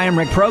Live. I am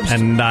Rick Probst.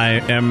 And I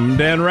am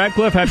Dan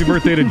Ratcliffe. Happy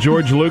birthday to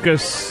George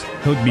Lucas.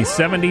 He'll be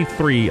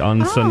 73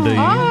 on Sunday. Very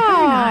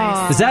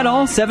nice. Is that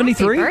all?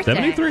 73? Happy birthday.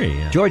 73.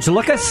 Yeah. George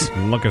Lucas.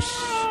 Lucas.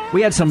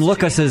 We had some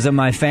Lucases in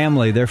my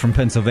family. They're from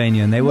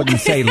Pennsylvania, and they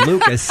wouldn't say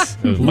Lucas.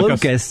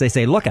 Lucas. They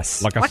say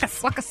Lucas. Look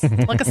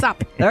us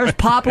up. There's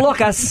Pop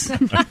Lucas.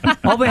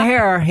 Over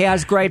here, he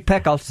has great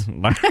pickles.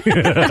 Good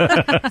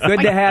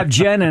to have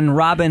Jen and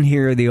Robin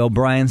here, the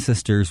O'Brien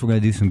sisters. We're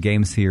going to do some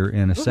games here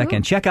in a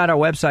second. Check out our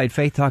website,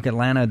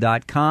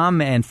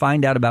 faithtalkatlanta.com, and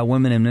find out about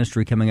Women in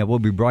Ministry coming up. We'll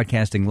be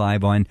broadcasting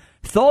live on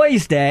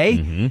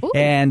Thursday,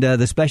 and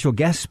the special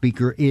guest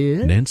speaker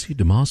is Nancy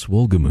DeMoss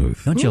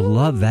Wolgemuth. Don't you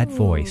love that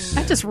voice?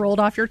 That just rolled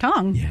off your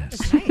tongue.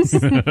 Yes. Nice.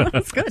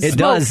 That's good. It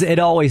does. It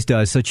always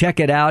does. So check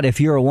it out.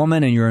 If you're a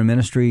woman and you're in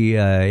ministry,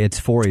 it's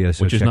for you.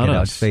 So Which is check not it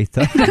us. out. Faith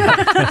Talk.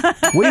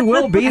 We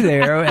will be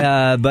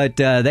there, but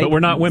we're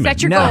not women.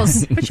 Set your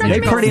goals.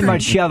 They pretty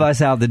much shove us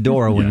out the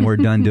door when we're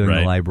done doing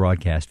the live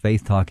broadcast.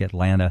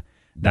 FaithTalkAtlanta.com.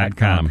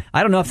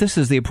 I don't know if this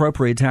is the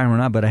appropriate time or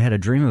not, but I had a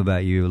dream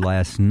about you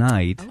last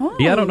night.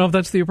 Yeah, I don't know if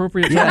that's the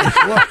appropriate time. Yeah,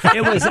 well,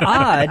 it was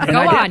odd.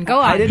 Go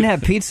on. I didn't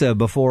have pizza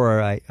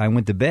before I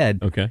went to bed.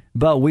 Okay.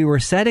 But we were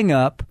setting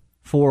up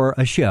for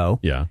a show.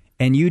 Yeah.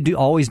 And you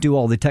always do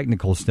all the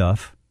technical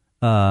stuff.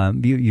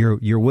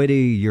 You're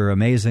witty, you're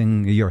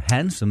amazing, you're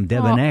handsome,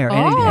 debonair,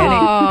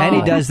 and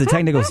he does the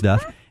technical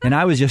stuff. And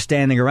I was just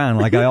standing around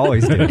like I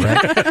always do,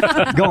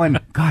 right? Going,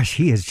 gosh,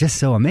 he is just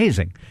so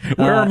amazing.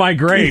 Where are my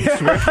grapes?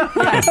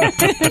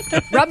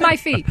 Rub my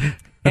feet.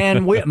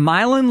 And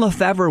Mylon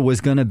Lefevre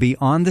was going to be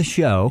on the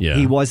show. Yeah.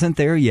 He wasn't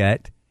there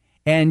yet.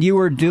 And you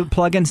were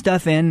plugging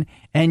stuff in,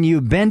 and you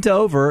bent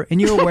over,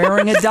 and you were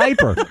wearing a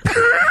diaper.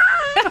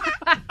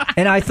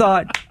 And I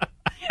thought,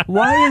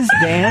 why is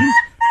Dan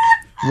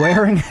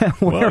wearing a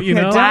diaper?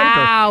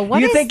 Wow, what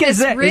you does think this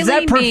is that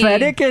really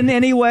prophetic in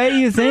any way?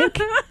 You think?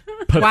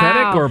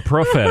 Pathetic or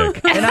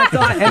prophetic? And I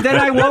thought, and then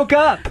I woke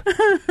up.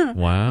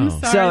 Wow.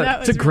 So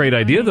it's a great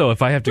idea, though.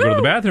 If I have to go to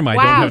the bathroom, I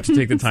don't have to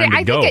take the time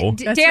to go.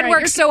 Dan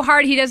works so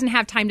hard, he doesn't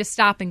have time to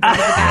stop and go to the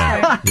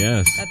bathroom.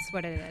 Yes. That's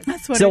what it is.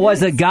 That's what So it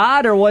was is. it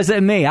God or was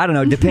it me? I don't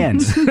know.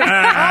 Depends. Oh,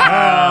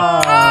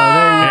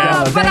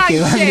 there you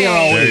go.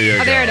 Thank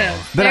you. There it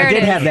is. But I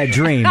did have that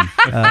dream.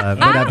 But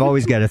I've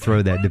always got to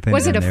throw that depends.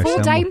 Was it in a there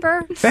full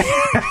somewhere.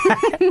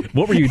 diaper?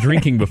 What were you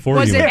drinking before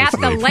Was you it went at to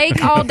the sleep?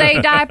 lake all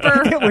day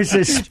diaper? It was a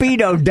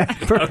Speedo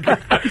diaper.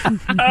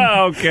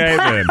 Okay,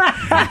 then.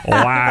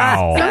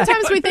 Wow.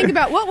 Sometimes we think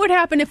about what would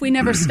happen if we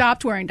never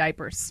stopped wearing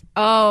diapers.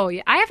 Oh,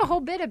 yeah. I have a whole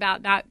bit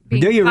about not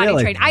being Do you potty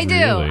really? trained. I do.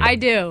 Really? I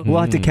do.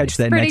 We'll have to catch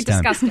that pretty next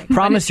time. disgusting, but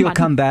Promise it's you'll fun.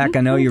 come back.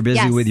 I know you're busy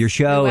Yes, with your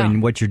show I will.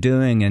 and what you're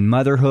doing and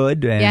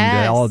motherhood and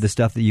Yes. all of the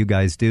stuff that you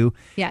guys do.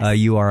 Yes.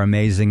 You are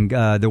amazing.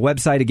 The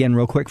website again,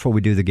 real quick before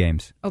we do the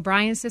games.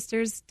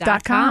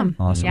 O'BrienSisters.com.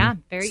 Awesome. Yeah,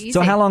 very easy.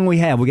 So how long we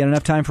have? We got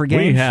enough time for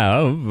games? We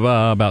have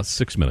about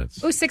 6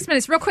 minutes. Oh, 6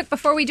 minutes. Real quick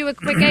before we do a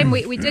quick game,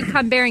 we did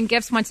come bearing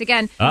gifts once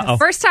again. Uh-oh.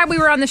 First time we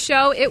were on the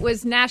show, it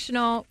was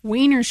National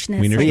Wiener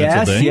Schnitzel. Wiener Yes,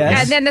 Schnitzel Day.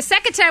 yes. And then the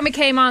second time we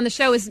came on the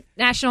show was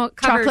National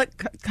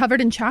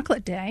Covered in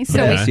Chocolate Day. So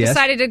Yes, we yes.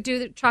 decided to do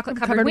the chocolate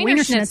covered Covered Wiener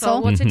Wiener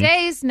Schnitzel. Schnitzel. Well,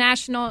 today's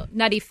National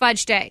Nutty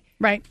Fudge Day.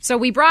 Right. So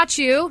we brought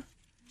you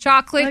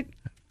chocolate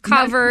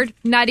covered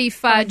Nutty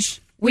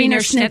Fudge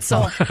Wiener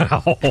Schnitzel.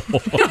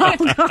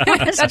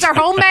 That's our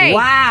homemade.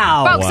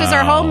 Wow. Folks, is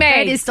our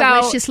homemade. It is So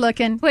delicious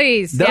looking.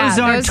 Please. Those yeah,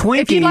 aren't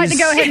Twinkies. If you'd like to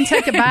go ahead and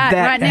take a bite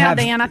that right now, have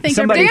Dan, I think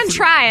somebody- Dan,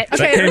 try it.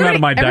 That came out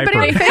of my everybody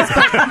on diaper.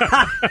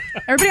 Facebook.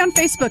 Everybody on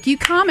Facebook, you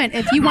comment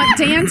if you want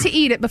Dan to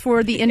eat it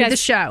before the end of the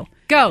show.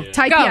 Go.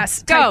 Type go,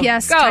 yes. Go, Type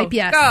yes. Go, Type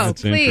yes. Go.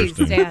 That's Please,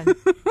 Dan.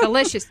 interesting.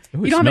 Delicious.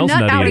 Ooh, You don't have a smells nut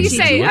nutty What do allergy. you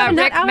again. say, you have a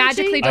nut Rick? allergy?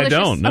 Magically I delicious.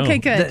 don't, no. Okay,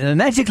 good.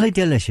 Magically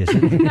delicious.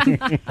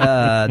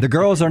 The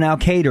girls are now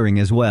catering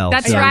as well.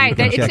 That's so right. you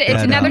can It's check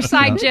that another out.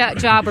 side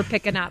job we're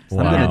picking up. I'm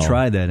going to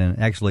try that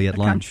actually at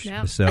lunch.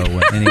 Yeah. So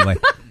anyway.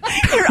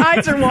 Your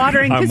eyes are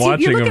watering I'm because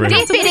watching you're looking over at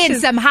here. Dip it in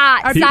some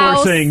hot People sauce.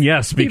 are saying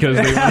yes because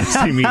they want to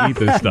see me eat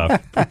this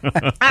stuff. All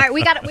right,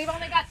 we've only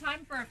got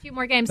time for a few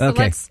more games. So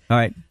Okay. All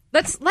right.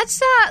 let's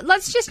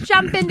just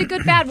jump into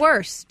good, bad,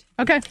 worst.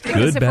 Okay.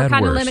 Because if we're bad,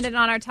 kind of worst. limited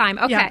on our time.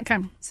 Okay. Yeah, okay.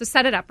 So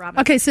set it up,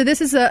 Robin. Okay, so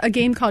this is a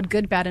game called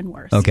Good, Bad, and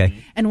Worst. Okay.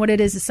 And what it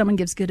is someone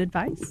gives good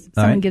advice,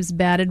 someone gives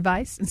bad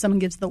advice, and someone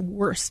gives the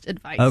worst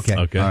advice. Okay.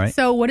 Okay. All right.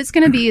 So what it's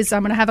going to be is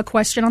I'm going to have a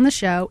question on the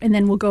show, and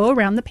then we'll go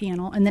around the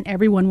panel, and then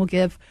everyone will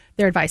give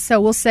their advice. So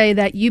we'll say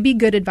that you be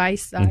good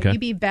advice, Okay. you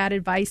be bad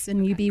advice,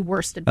 and you be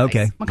worst advice.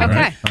 Okay. Okay. All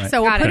right. All right.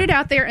 So we'll Got put it. it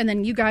out there, and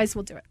then you guys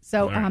will do it.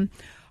 So,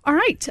 all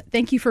right.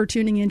 Thank you for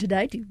tuning in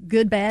today to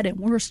Good, Bad, and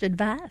Worst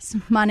Advice.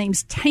 My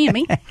name's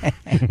Tammy,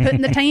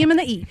 putting the Tam in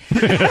the E.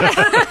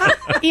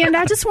 And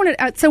I just wanted,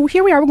 so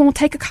here we are. We're going to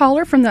take a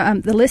caller from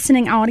the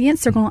listening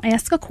audience. They're going to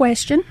ask a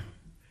question.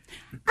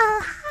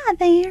 Hi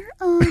there.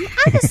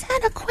 I just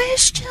had a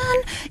question.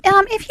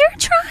 If you're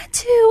trying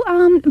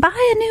to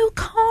buy a new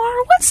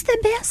car, what's the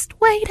best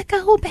way to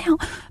go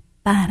about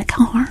buying a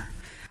car?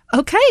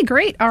 Okay,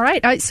 great. All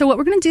right. So what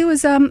we're going to do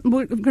is we're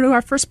going to do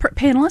our first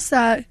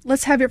panelist.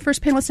 Let's have your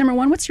first panelist, number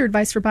one. What's your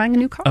advice for buying a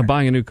new car?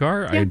 Buying a new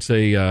car, Yeah. I'd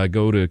say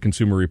go to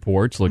Consumer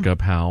Reports, look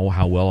up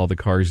how well all the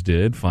cars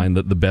did, find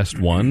the best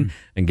one,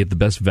 and get the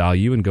best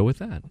value, and go with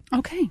that.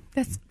 Okay,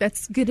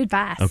 that's good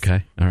advice.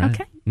 Okay, all right.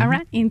 Okay, all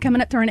right. And coming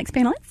up to our next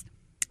panelist.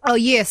 Oh,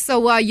 yeah.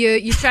 So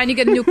you're trying to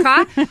get a new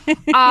car?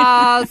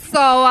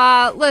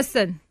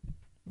 Listen,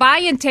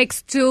 buying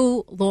takes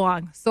too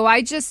long. So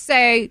I just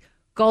say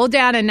go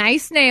down a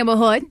nice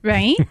neighborhood.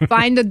 Right.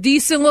 Find a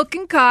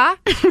decent-looking car.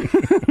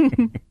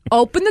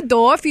 Open the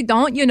door. If you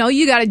don't, you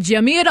got to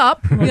jimmy it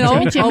up.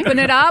 Open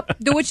it up.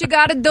 Do what you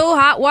got to do.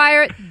 Hot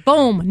wire it.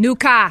 Boom. New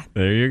car.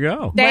 There you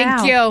go.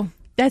 Thank you.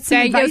 That's some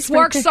Thank you. advice It's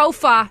worked right so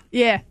far.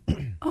 Yeah.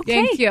 Okay.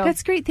 Thank you.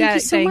 That's great. Thank you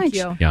so Thank much.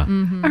 you. Yeah.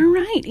 All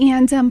right.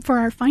 And for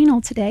our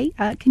final today,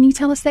 can you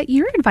tell us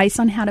your advice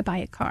on how to buy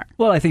a car?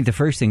 Well, I think the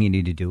first thing you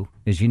need to do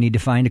is you need to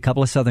find a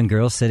couple of Southern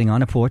girls sitting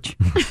on a porch.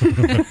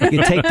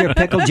 You take their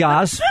pickle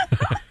jars.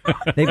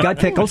 They've got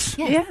pickles.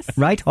 Yes.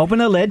 Right?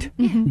 Open a lid.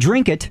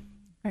 Drink it.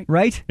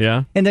 Right?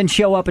 Yeah. And then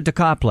show up at the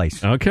car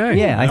place. Okay.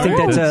 Yeah, I think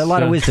that's a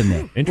lot of wisdom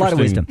there. A lot of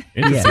wisdom.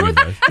 Interesting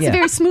advice. That's a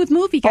very smooth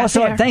move you got Also,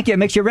 there. thank you. It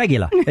makes you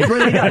regular. It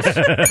really does.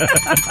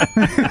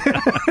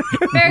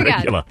 Very good.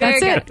 Regular. Very That's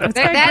good. it. That's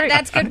very great.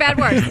 That's good bad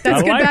words. That's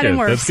I good, like bad, it. and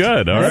worse. That's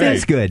good. All right.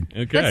 That's good.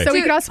 Okay. So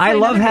we could also I play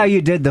love another how game.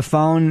 you did the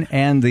phone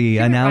and the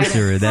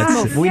announcer.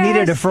 That's we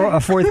needed a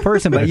fourth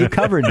person, but you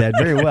covered that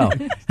very well.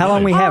 How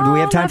long we have? Do we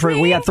have time for?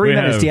 We got 3 We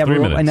minutes. have Do you have 3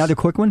 minutes. another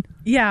quick one?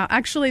 Yeah,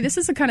 actually, this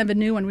is a kind of a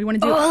new one. We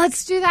want to do. Oh,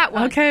 let's do that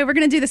one. Okay, we're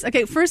going to do this.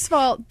 Okay, first of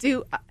all,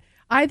 do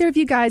either of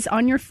you guys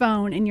on your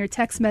phone in your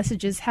text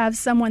messages have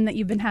someone that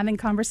you've been having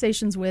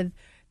conversations with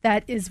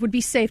that would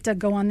be safe to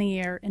go on the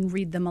air and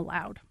read them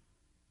aloud?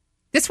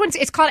 It's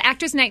called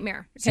Actor's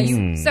Nightmare.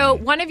 Okay. So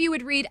one of you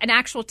would read an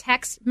actual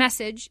text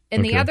message,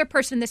 and the other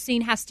person in the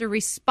scene has to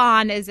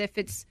respond as if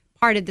it's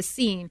part of the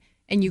scene,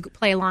 and you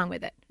play along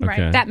with it.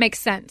 Okay. Right? That makes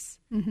sense.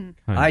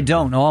 I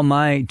don't. All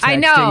my I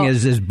know. texting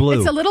is blue.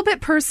 It's a little bit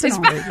personal.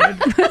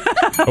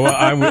 Well,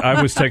 I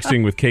was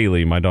texting with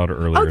Kaylee, my daughter,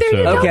 earlier. Oh, there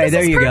you go. Okay, This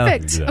there is you go.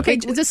 perfect. Yeah. Okay,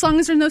 as long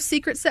as there's no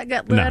secrets that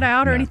get let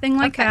out or anything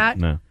like that.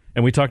 No.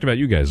 And we talked about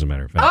you guys, as a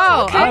matter of fact.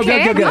 Oh,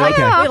 okay. good.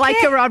 Okay. We like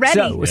her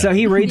already. So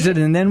he reads it,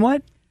 and then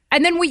what?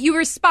 And then you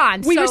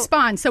respond. We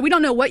respond, so we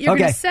don't know what you're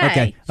going to say.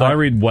 Okay. So I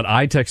read what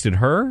I texted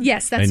her.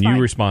 Yes, that's and fine.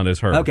 you respond as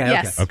her. Okay.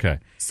 Yes. Okay.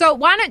 So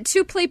why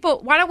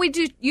don't we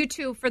do you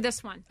two for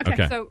this one?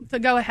 Okay. So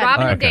go ahead.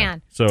 Robin and Okay.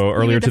 Dan. So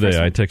earlier did the today, first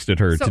I one. texted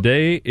her. So-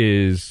 Today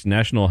is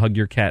National Hug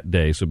Your Cat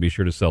Day, so be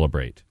sure to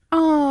celebrate.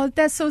 Oh,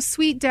 that's so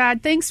sweet,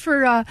 Dad. Thanks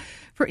for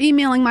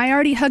emailing. I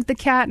already hugged the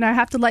cat, and I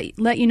have to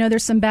let you know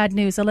there's some bad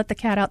news. I let the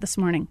cat out this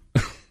morning.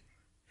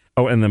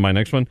 Oh, and then my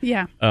next one.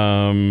 Yeah.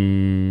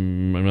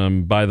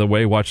 By the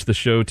way, watch the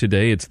show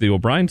today. It's the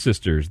O'Brien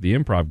sisters, the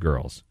Improv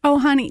Girls. Oh,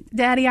 honey,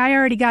 Daddy, I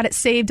already got it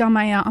saved on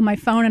my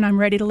phone, and I'm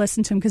ready to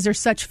listen to them because they're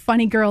such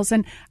funny girls.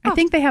 And I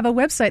think they have a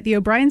website,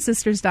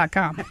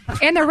 theo'briensisters.com.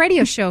 And their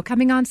radio show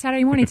coming on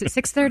Saturday mornings at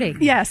 6:30.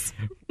 Yes.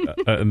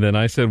 And then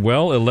I said,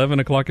 well, 11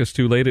 o'clock is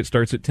too late. It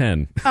starts at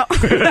 10.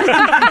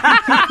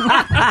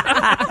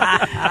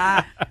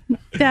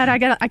 Dad,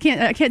 I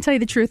can't tell you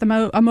the truth.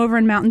 I'm over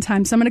in Mountain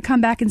Time, so I'm going to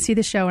come back and see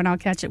the show, and I'll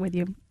catch it with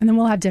you, and then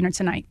we'll have dinner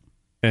tonight.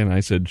 And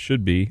I said,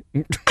 should be.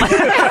 He's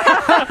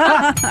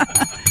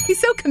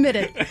so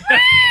committed.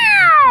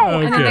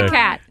 And then the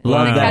cat.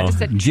 Love The cat that. just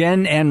said,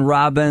 Jen and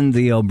Robin,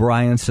 the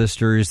O'Brien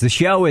sisters. The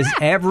show is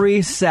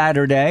every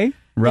Saturday,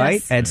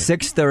 right? Yes. At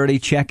 6:30.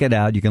 Check it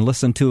out. You can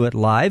listen to it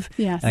live.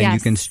 Yes. And you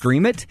Yes. can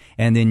stream it,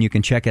 and then you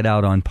can check it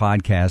out on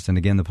podcast. And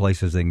again, the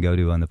places they can go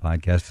to on the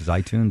podcast is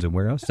iTunes and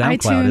where else? SoundCloud,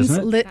 iTunes,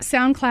 isn't it?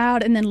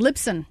 SoundCloud, and then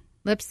Libsyn.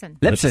 Libsyn.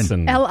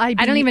 Libsyn. L-I-B-S-Y-N.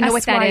 I don't even know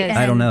what that is.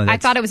 I don't know. I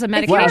thought it was a If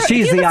medication. Well, you-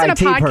 she's if you the listen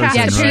to IT podcasts, person,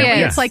 Yeah, she right?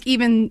 is. It's like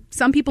even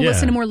some people Yeah.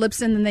 listen to more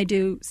Libsyn than they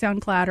do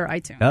SoundCloud or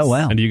iTunes. Oh,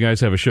 wow. And do you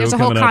guys have a show There's a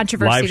whole coming up,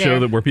 controversy live show there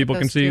that where people with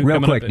can those see? two. Real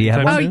coming quick, up do you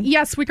have anytime one? Oh, soon?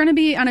 yes, we're going to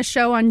be on a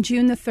show on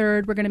June the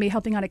 3rd. We're going to be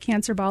helping out a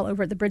cancer ball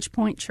over at the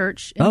Bridgepoint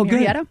Church in Oh, good.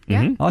 Marietta.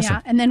 Yeah. Mm-hmm. Awesome.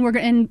 Yeah, and then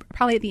and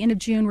probably at the end of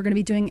June, we're going to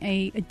be doing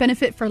a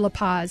benefit for La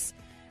Paz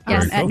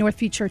Very at cool.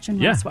 Northview Church in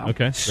Yeah, Roswell.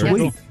 okay. Very Sweet.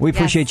 cool. We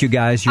appreciate you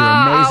guys. You're Oh,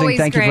 amazing. always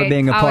Thank you for great.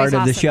 being a Always part of the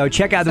awesome. show.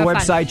 Check out the So fun.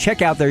 website.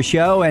 Check out their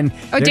show. And Oh,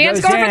 there Dan's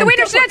goes going for the Dan.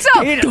 Wiener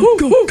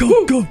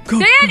Schnitzel. Go.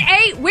 Dan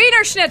ate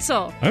Wiener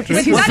Schnitzel. Okay.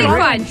 With Was Honey it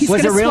Fun. Was it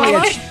gonna really?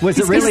 swallow? Was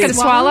it He's really? going to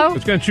swallow.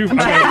 It's going to chew. I'm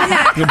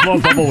going to blow a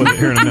bubble with it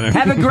here in a minute.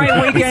 Have a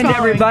great weekend,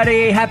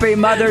 everybody. Happy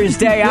Mother's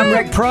Day. I'm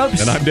Rick Probst.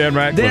 And I'm Dan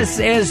Ratcliffe. This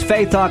is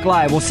Faith Talk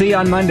Live. We'll see you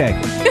on Monday.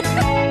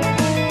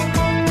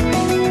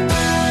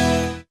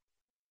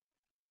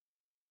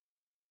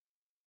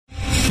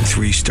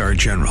 Three-star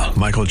General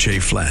Michael J.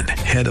 Flynn,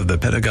 head of the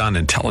Pentagon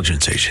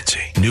Intelligence Agency,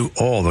 knew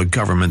all the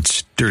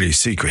government's dirty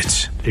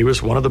secrets. He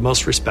was one of the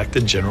most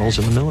respected generals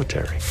in the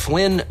military.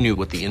 Flynn knew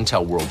what the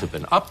intel world had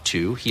been up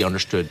to. He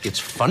understood its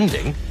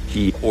funding.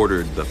 He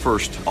ordered the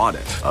first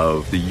audit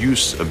of the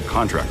use of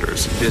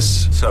contractors.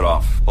 This set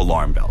off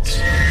alarm bells.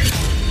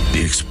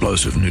 The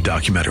explosive new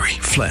documentary,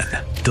 Flynn,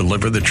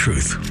 Deliver the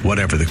Truth,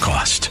 Whatever the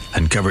Cost,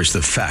 uncovers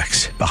the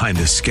facts behind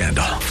the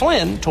scandal.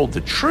 Flynn told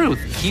the truth.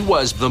 He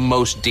was the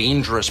most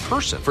dangerous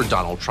person for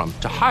Donald Trump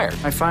to hire.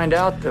 I find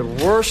out the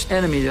worst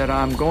enemy that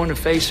I'm going to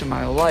face in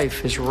my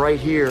life is right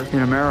here in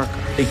America.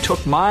 They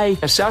took my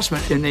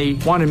assessment and they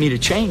wanted me to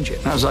change it.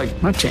 And I was like,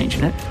 I'm not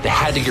changing it. They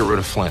had to get rid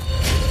of Flynn.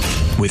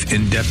 with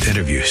in-depth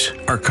interviews,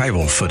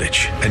 archival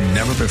footage, and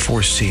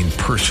never-before-seen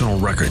personal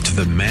records of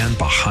the man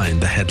behind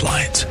the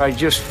headlines. I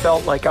just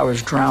felt like I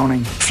was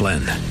drowning.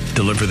 Flynn,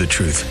 deliver the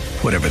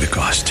truth, whatever the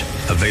cost.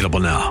 Available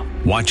now.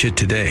 Watch it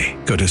today.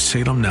 Go to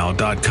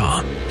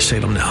salemnow.com.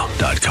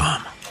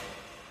 salemnow.com.